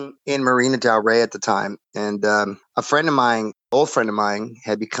was living in Marina Del Rey at the time, and a friend of mine, old friend of mine,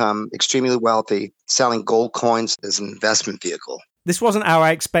 had become extremely wealthy selling gold coins as an investment vehicle. This wasn't how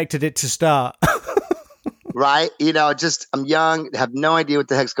I expected it to start. Right? I'm young, have no idea what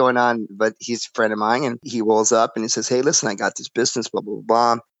the heck's going on, but he's a friend of mine and he rolls up and he says, hey, listen, I got this business, blah, blah,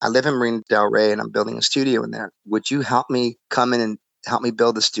 blah. I live in Marina Del Rey and I'm building a studio in there. Would you help me come in and help me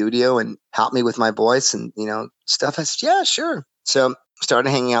build the studio and help me with my voice and, stuff? I said, yeah, sure. So started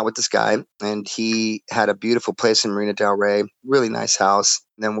hanging out with this guy and he had a beautiful place in Marina Del Rey, really nice house.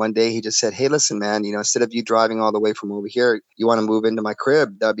 And then one day he just said, hey, listen, man, instead of you driving all the way from over here, you want to move into my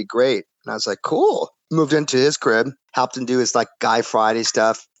crib? That'd be great. And I was like, cool. Moved into his crib, helped him do his like Guy Friday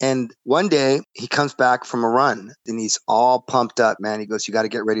stuff. And one day he comes back from a run and he's all pumped up, man. He goes, you got to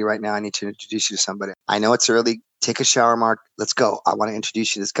get ready right now. I need to introduce you to somebody. I know it's early. Take a shower, Mark. Let's go. I want to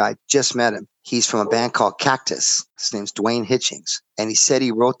introduce you to this guy. Just met him. He's from a band called Cactus. His name's Dwayne Hitchings. And he said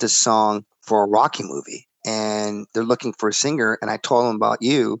he wrote this song for a Rocky movie. And they're looking for a singer. And I told him about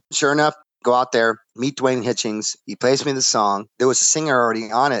you. Sure enough, go out there, meet Dwayne Hitchings. He plays me the song. There was a singer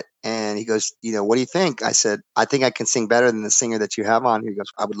already on it. And he goes, what do you think? I said, I think I can sing better than the singer that you have on here. He goes,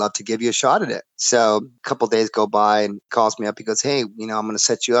 I would love to give you a shot at it. So a couple of days go by and calls me up. He goes, hey, I'm going to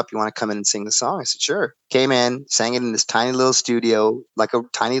set you up. You want to come in and sing the song? I said, sure. Came in, sang it in this tiny little studio, like a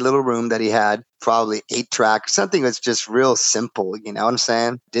tiny little room that he had, probably 8-track, something that's just real simple. You know what I'm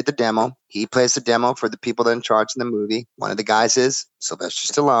saying? Did the demo. He plays the demo for the people that are in charge in the movie. One of the guys is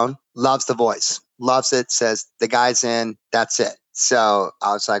Sylvester Stallone, loves the voice, loves it, says the guy's in, that's it. So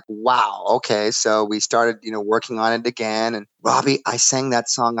I was like, wow, okay. So we started, working on it again. And Robbie, I sang that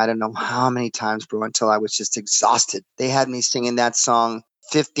song, I don't know how many times, bro, until I was just exhausted. They had me singing that song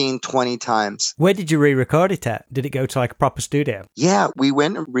 15, 20 times. Where did you re-record it at? Did it go to like a proper studio? Yeah, we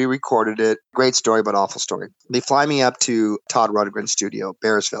went and re-recorded it. Great story, but awful story. They fly me up to Todd Rundgren's studio,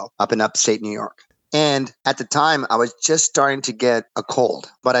 Bearsville, up in upstate New York. And at the time, I was just starting to get a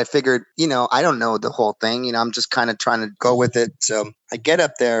cold. But I figured, I don't know the whole thing. I'm just kind of trying to go with it. So I get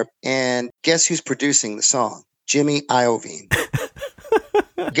up there and guess who's producing the song? Jimmy Iovine.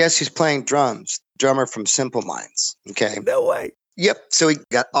 Guess who's playing drums? Drummer from Simple Minds. Okay. No way. Yep. So we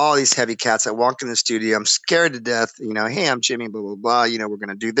got all these heavy cats. I walk in the studio. I'm scared to death. Hey, I'm Jimmy, blah, blah, blah. We're going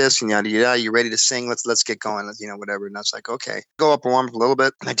to do this. And yada, yada. You ready to sing? Let's get going. Whatever. And I was like, okay, go up and warm up a little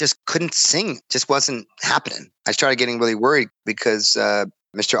bit. And I just couldn't sing. Just wasn't happening. I started getting really worried because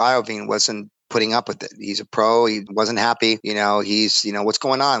Mr. Iovine wasn't putting up with it. He's a pro. He wasn't happy. He's, what's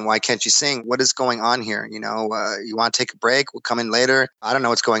going on? Why can't you sing? What is going on here? You want to take a break? We'll come in later. I don't know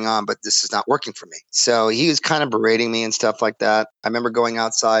what's going on, but this is not working for me. So he was kind of berating me and stuff like that. I remember going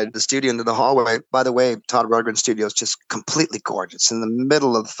outside the studio into the hallway. By the way, Todd Rundgren Studio is just completely gorgeous in the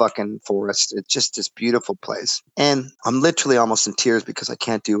middle of the fucking forest. It's just this beautiful place. And I'm literally almost in tears because I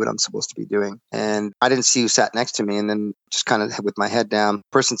can't do what I'm supposed to be doing. And I didn't see who sat next to me. And then just kind of with my head down,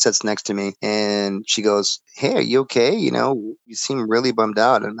 person sits next to me and she goes, hey, are you okay? You seem really bummed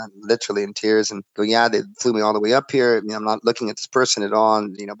out. And I'm literally in tears and go, yeah, they flew me all the way up here. I'm not looking at this person at all.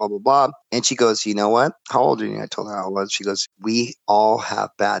 And, blah, blah, blah. And she goes, you know what? How old are you? I told her how I was. She goes, we all have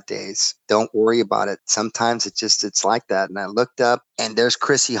bad days. Don't worry about it. Sometimes it's like that. And I looked up and there's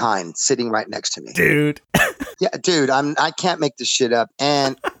Chrissie Hynde sitting right next to me. Dude. Yeah, dude, I can't make this shit up.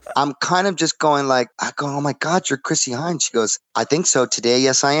 And I'm kind of just going like, oh my God, you're Chrissie Hynde. She goes, I think so. Today,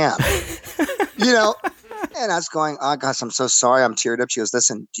 yes, I am. And I was going, oh gosh, I'm so sorry. I'm teared up. She goes,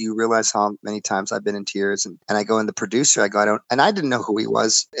 listen, do you realize how many times I've been in tears? And I go, and the producer, I go, and I didn't know who he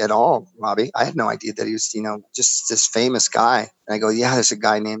was at all, Robbie. I had no idea that he was, just this famous guy. And I go, yeah, there's a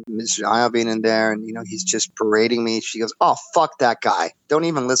guy named Mr. Iovine in there. And, he's just parading me. She goes, oh, fuck that guy. Don't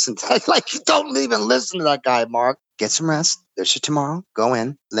even listen to that. Like, don't even listen to that guy, Mark. Get some rest. There's your tomorrow. Go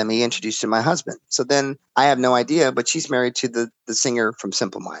in. Let me introduce you to my husband. So then I have no idea, but she's married to the singer from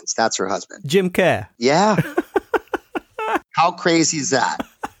Simple Minds. That's her husband. Jim Kerr. Yeah. How crazy is that?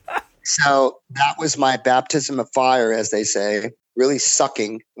 So that was my baptism of fire, as they say, really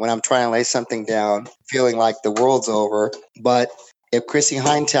sucking when I'm trying to lay something down, feeling like the world's over. But if Chrissie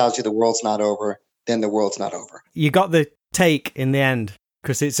Hynde tells you the world's not over, then the world's not over. You got the take in the end,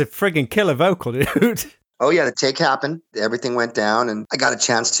 because it's a friggin' killer vocal, dude. Oh, yeah, the take happened. Everything went down, and I got a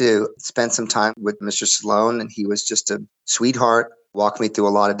chance to spend some time with Mr. Sloan, and he was just a sweetheart, walked me through a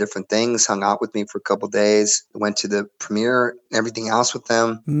lot of different things, hung out with me for a couple of days, went to the premiere and everything else with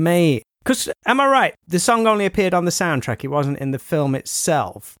them. Mate, because, am I right? The song only appeared on the soundtrack. It wasn't in the film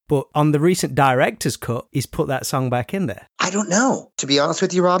itself. But on the recent director's cut, he's put that song back in there. I don't know. To be honest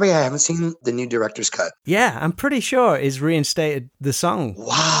with you, Robbie, I haven't seen the new director's cut. Yeah, I'm pretty sure he's reinstated the song.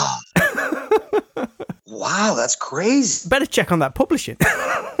 Wow. Wow, that's crazy. Better check on that publishing.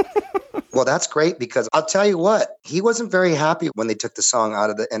 Well, that's great, because I'll tell you what, he wasn't very happy when they took the song out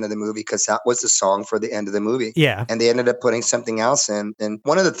of the end of the movie, because that was the song for the end of the movie. Yeah. And they ended up putting something else in. And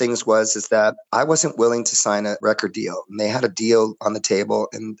one of the things is that I wasn't willing to sign a record deal. And they had a deal on the table,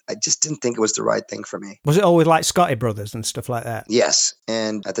 and I just didn't think it was the right thing for me. Was it always like Scotty Brothers and stuff like that? Yes.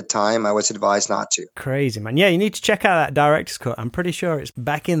 And at the time, I was advised not to. Crazy, man. Yeah, you need to check out that director's cut. I'm pretty sure it's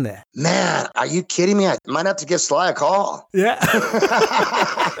back in there. Man, are you kidding me? I might have to give Sly a call. Yeah.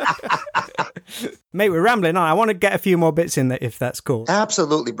 Mate, we're rambling on. I want to get a few more bits in there, if that's cool.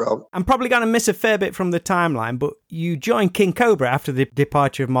 Absolutely, bro. I'm probably going to miss a fair bit from the timeline, but you joined King Cobra after the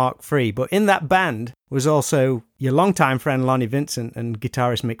departure of Mark III. But in that band was also your longtime friend Lonnie Vincent and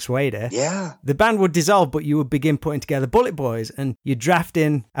guitarist Mick Swader. Yeah. The band would dissolve, but you would begin putting together Bullet Boys, and you draft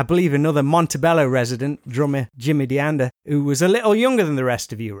in, I believe, another Montebello resident, drummer Jimmy DeAnder, who was a little younger than the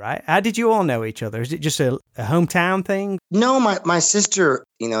rest of you, right? How did you all know each other? Is it just a hometown thing? No, my sister,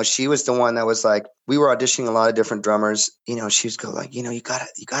 she was the one that was like, we were auditioning a lot of different drummers. She was go like, you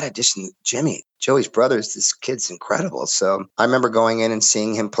gotta audition Jimmy. Joey's brother, this kid's incredible. So I remember going in and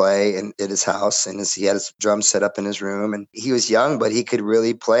seeing him play at his house, and he had his drum set up in his room, and he was young, but he could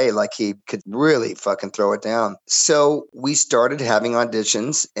really play, like he could really fucking throw it down. So we started having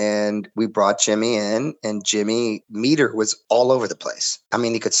auditions, and we brought Jimmy in, and Jimmy meter was all over the place. I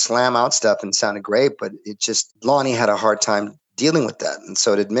mean, he could slam out stuff and sounded great, but Lonnie had a hard time dealing with that. And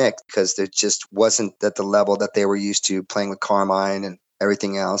so did Mick, because there just wasn't at the level that they were used to playing with Carmine and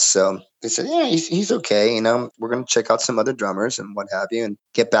everything else. So they said, yeah, he's okay. We're going to check out some other drummers and what have you, and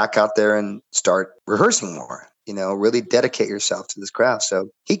get back out there and start rehearsing more, really dedicate yourself to this craft. So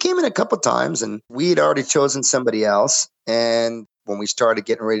he came in a couple times, and we had already chosen somebody else. And when we started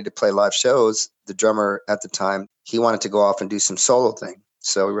getting ready to play live shows, the drummer at the time, he wanted to go off and do some solo thing.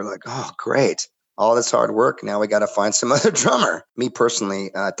 So we were like, oh, great. All this hard work. Now we got to find some other drummer. Me personally,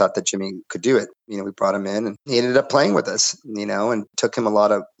 I thought that Jimmy could do it. We brought him in, and he ended up playing with us, and took him a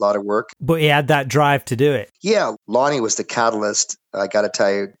lot of work. But he had that drive to do it. Yeah. Lonnie was the catalyst. I got to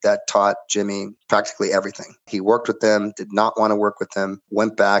tell you, that taught Jimmy practically everything. He worked with them, did not want to work with them,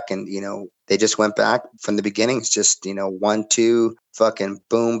 went back, and, they just went back from the beginning. It's just, 1, 2, fucking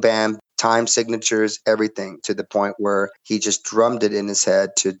boom, bam, time signatures, everything, to the point where he just drummed it in his head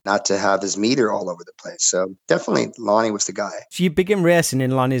to not to have his meter all over the place. So definitely Lonnie was the guy. So you begin rehearsing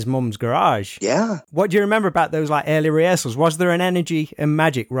in Lonnie's mum's garage. Yeah. What do you remember about those early rehearsals? Was there an energy and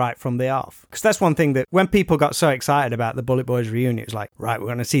magic right from the off? Because that's one thing that when people got so excited about the Bullet Boys reunion, it was like, right, we're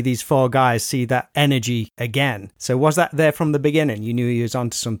going to see these 4 guys see that energy again. So was that there from the beginning? You knew he was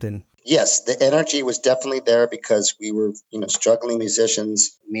onto something? Yes, the energy was definitely there, because we were, struggling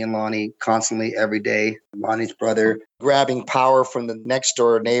musicians, me and Lonnie, constantly every day. Lonnie's brother grabbing power from the next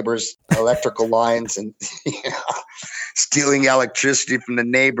door neighbor's electrical lines, and stealing electricity from the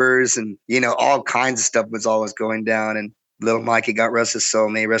neighbors, and all kinds of stuff was always going down. And little Mikey, God rest his soul,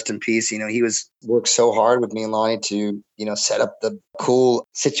 may he rest in peace. He worked so hard with me and Lonnie to, set up the cool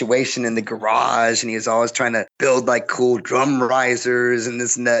situation in the garage. And he was always trying to build cool drum risers and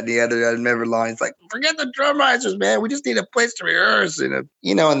this and that and the other. I remember Lonnie's like, forget the drum risers, man. We just need a place to rehearse. And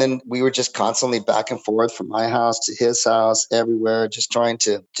then we were just constantly back and forth from my house to his house, everywhere, just trying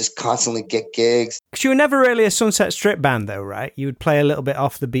to just constantly get gigs. Because you were never really a Sunset Strip band though, right? You would play a little bit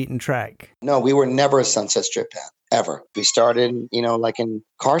off the beaten track. No, we were never a Sunset Strip band. Ever. We started, in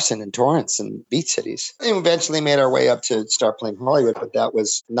Carson and Torrance and Beach Cities. And eventually made our way up to start playing Hollywood, but that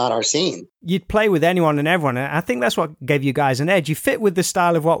was not our scene. You'd play with anyone and everyone. And I think that's what gave you guys an edge. You fit with the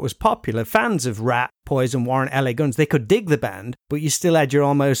style of what was popular. Fans of Rat, Poison, Warrant, LA Guns, they could dig the band, but you still had your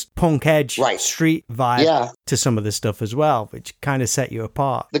almost punk edge, street vibe to some of the stuff as well, which kind of set you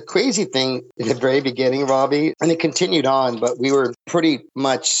apart. The crazy thing in the very beginning, Robbie, and it continued on, but we were pretty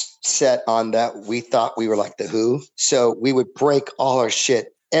much set on that. We thought we were like The Who. So we would break all our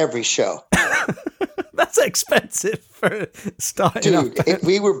shit every show. That's expensive for starting. Dude,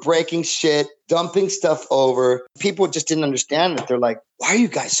 we were breaking shit, dumping stuff over. People just didn't understand it. They're like, why are you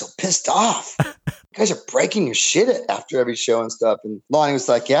guys so pissed off? You guys are breaking your shit after every show and stuff. And Lonnie was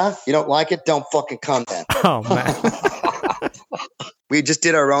like, yeah, you don't like it? Don't fucking come then. Oh, man. We just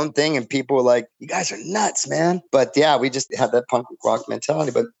did our own thing and people were like, you guys are nuts, man. But yeah, we just had that punk rock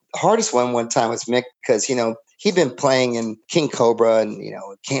mentality. But the hardest one time was Mick because, he'd been playing in King Cobra and,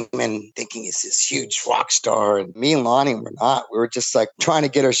 came in thinking he's this huge rock star. And me and Lonnie were not. We were just like trying to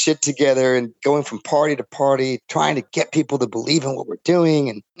get our shit together and going from party to party, trying to get people to believe in what we're doing.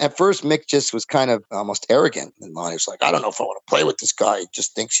 And at first, Mick just was kind of almost arrogant. And Lonnie was like, I don't know if I want to play with this guy. He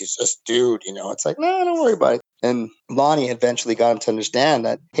just thinks he's this dude, It's like, no, don't worry about it. And Lonnie eventually got him to understand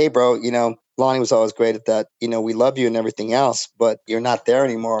that, hey, bro, Lonnie was always great at that. We love you and everything else, but you're not there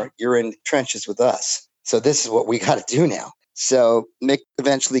anymore. You're in trenches with us. So this is what we got to do now. So Mick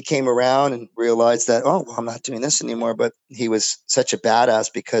eventually came around and realized that, I'm not doing this anymore. But he was such a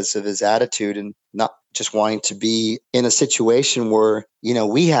badass because of his attitude and not just wanting to be in a situation where,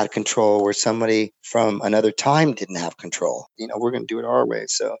 we had control, where somebody from another time didn't have control. We're going to do it our way.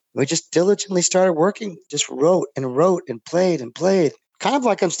 So we just diligently started working, just wrote and played, kind of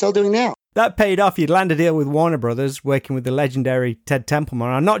like I'm still doing now. That paid off. You'd land a deal with Warner Brothers, working with the legendary Ted Templeman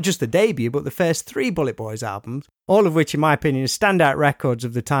on not just the debut, but the first 3 Bullet Boys albums, all of which, in my opinion, are standout records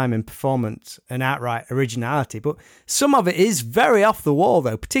of the time in performance and outright originality. But some of it is very off the wall,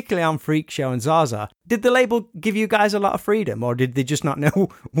 though, particularly on Freak Show and Zaza. Did the label give you guys a lot of freedom, or did they just not know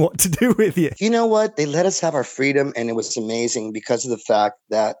what to do with you? You know what? They let us have our freedom, and it was amazing because of the fact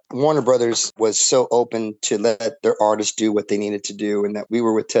that Warner Brothers was so open to let their artists do what they needed to do, and that we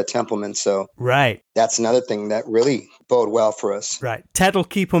were with Ted Templeman. So right, that's another thing that really bode well for us. Right. Ted will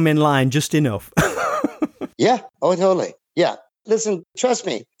keep them in line just enough. Yeah. Oh, totally. Yeah. Listen, trust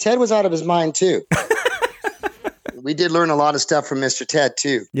me, Ted was out of his mind too. We did learn a lot of stuff from Mr. Ted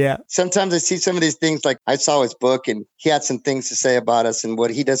too. Yeah. Sometimes I see some of these things, like I saw his book and he had some things to say about us. And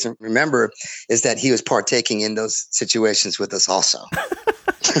what he doesn't remember is that he was partaking in those situations with us also.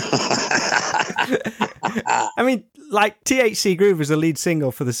 I mean, like THC Groove was the lead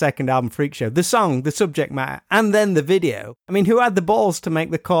single for the second album, Freak Show. The song, the subject matter, and then the video. I mean, who had the balls to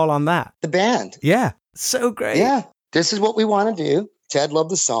make the call on that? The band. Yeah. So great. Yeah. This is what we want to do. Ted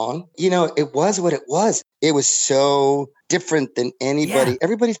loved the song. It was what it was. It was so different than anybody. Yeah.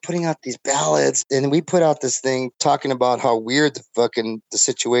 Everybody's putting out these ballads, and we put out this thing talking about how weird the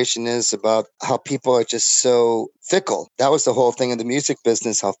situation is, about how people are just so fickle. That was the whole thing in the music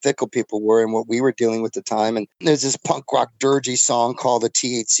business, how fickle people were and what we were dealing with at the time. And there's this punk rock dirgy song called the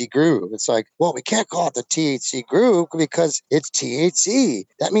THC Groove. It's like, well, we can't call it the THC Groove because it's THC.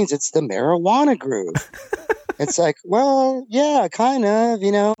 That means it's the marijuana groove. It's like, well, yeah, kind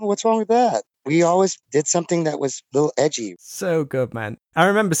of, what's wrong with that? We always did something that was a little edgy. So good, man. I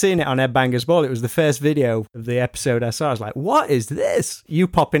remember seeing it on Ed Banger's Ball. It was the first video of the episode I saw. I was like, what is this? You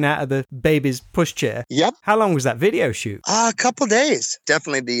popping out of the baby's pushchair. Yep. How long was that video shoot? A couple days.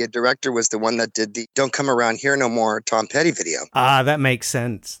 Definitely the director was the one that did the Don't Come Around Here No More Tom Petty video. That makes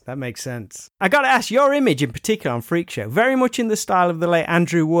sense. I got to ask, your image in particular on Freak Show, very much in the style of the late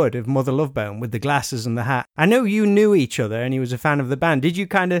Andrew Wood of Mother Love Bone with the glasses and the hat. I know you knew each other and he was a fan of the band. Did you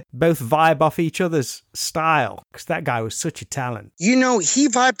kind of both vibe off each other's style? Because that guy was such a talent. He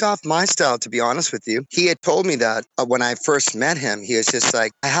vibed off my style, to be honest with you. He had told me that when I first met him. He was just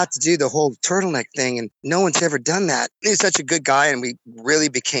like, I had to do the whole turtleneck thing, and no one's ever done that. He's such a good guy, and we really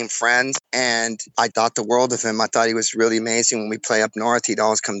became friends, and I thought the world of him. I thought he was really amazing. When we play up north, he'd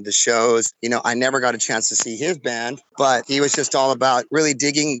always come to the shows. I never got a chance to see his band, but he was just all about really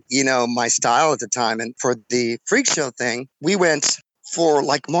digging, my style at the time. And for the Freak Show thing, we went for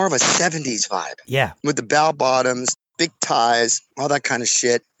like more of a 70s vibe. Yeah. With the bell bottoms, big ties, all that kind of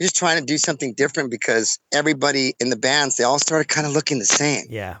shit. Just trying to do something different because everybody in the bands, they all started kind of looking the same.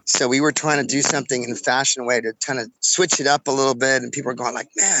 Yeah. So we were trying to do something in a fashion way to kind of switch it up a little bit. And people were going like,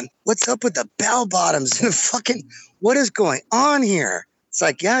 man, what's up with the bell bottoms? What is going on here? It's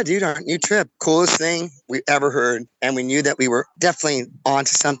like, yeah, dude, our new trip. Coolest thing we ever heard. And we knew that we were definitely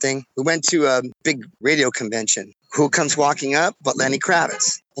onto something. We went to a big radio convention who comes walking up but Lenny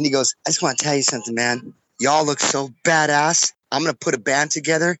Kravitz. And he goes, I just want to tell you something, man. Y'all look so badass. I'm going to put a band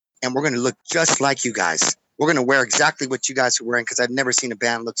together and we're going to look just like you guys. We're going to wear exactly what you guys are wearing because I've never seen a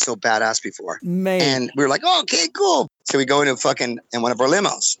band look so badass before. Man. And we were like, oh, okay, cool. So we go into in one of our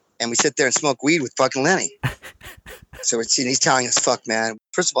limos and we sit there and smoke weed with fucking Lenny. So he's telling us, fuck, man,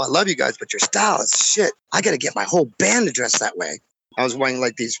 first of all, I love you guys, but your style is shit. I got to get my whole band to dress that way. I was wearing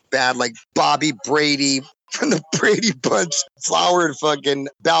like these bad, like Bobby Brady from the Brady Bunch, flowered fucking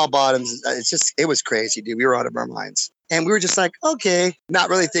bell bottoms. It was crazy, dude. We were out of our minds. And we were just like, okay, not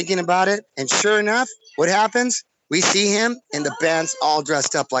really thinking about it. And sure enough, what happens? We see him and the band's all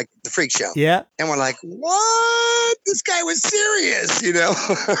dressed up like the Freak Show. Yeah. And we're like, what? This guy was serious, you know?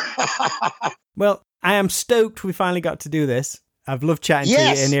 Well, I am stoked we finally got to do this. I've loved chatting to you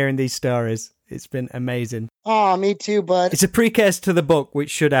and hearing these stories. It's been amazing. Oh, me too, bud. It's a precursor to the book, which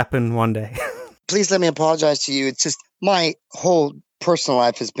should happen one day. Please let me apologize to you. It's just my whole personal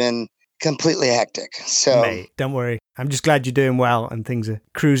life has been completely hectic. So, mate, don't worry. I'm just glad you're doing well and things are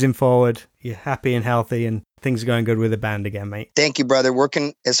cruising forward. You're happy and healthy and things are going good with the band again, mate. Thank you, brother.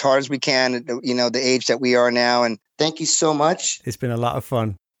 Working as hard as we can at, the age that we are now. And thank you so much. It's been a lot of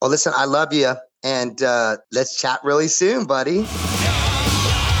fun. Well, listen, I love you. And let's chat really soon, buddy.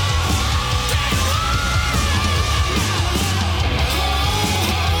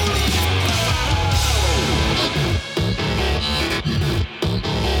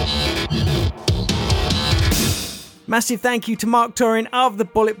 Massive thank you to Mark Turin of the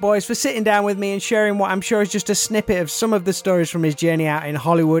Bullet Boys for sitting down with me and sharing what I'm sure is just a snippet of some of the stories from his journey out in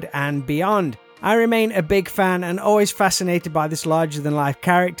Hollywood and beyond. I remain a big fan and always fascinated by this larger-than-life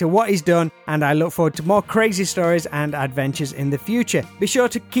character, what he's done, and I look forward to more crazy stories and adventures in the future. Be sure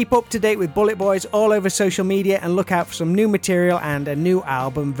to keep up to date with Bullet Boys all over social media and look out for some new material and a new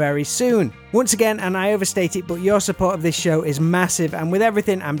album very soon. Once again, and I overstate it, but your support of this show is massive, and with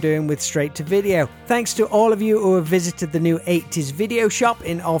everything I'm doing with Straight to Video. Thanks to all of you who have visited the new 80s video shop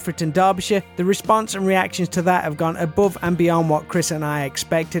in Alfreton, Derbyshire. The response and reactions to that have gone above and beyond what Chris and I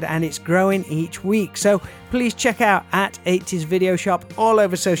expected, and it's growing each week. So please check out at 80s Video Shop all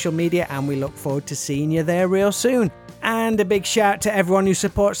over social media, and we look forward to seeing you there real soon. And a big shout to everyone who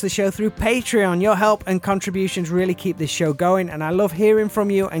supports the show through Patreon. Your help and contributions really keep this show going, and I love hearing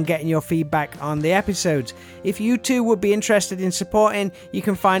from you and getting your feedback on the episodes. If you too would be interested in supporting, you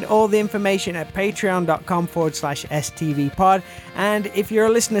can find all the information at patreon.com/STVpod. And if you're a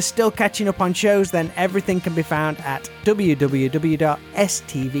listener still catching up on shows, then everything can be found at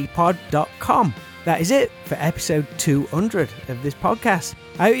www.stvpod.com. That is it for episode 200 of this podcast.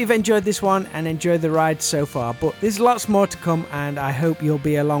 I hope you've enjoyed this one and enjoyed the ride so far, but there's lots more to come and I hope you'll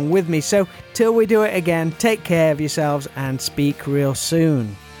be along with me. So till we do it again, take care of yourselves and speak real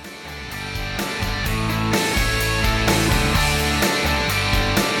soon.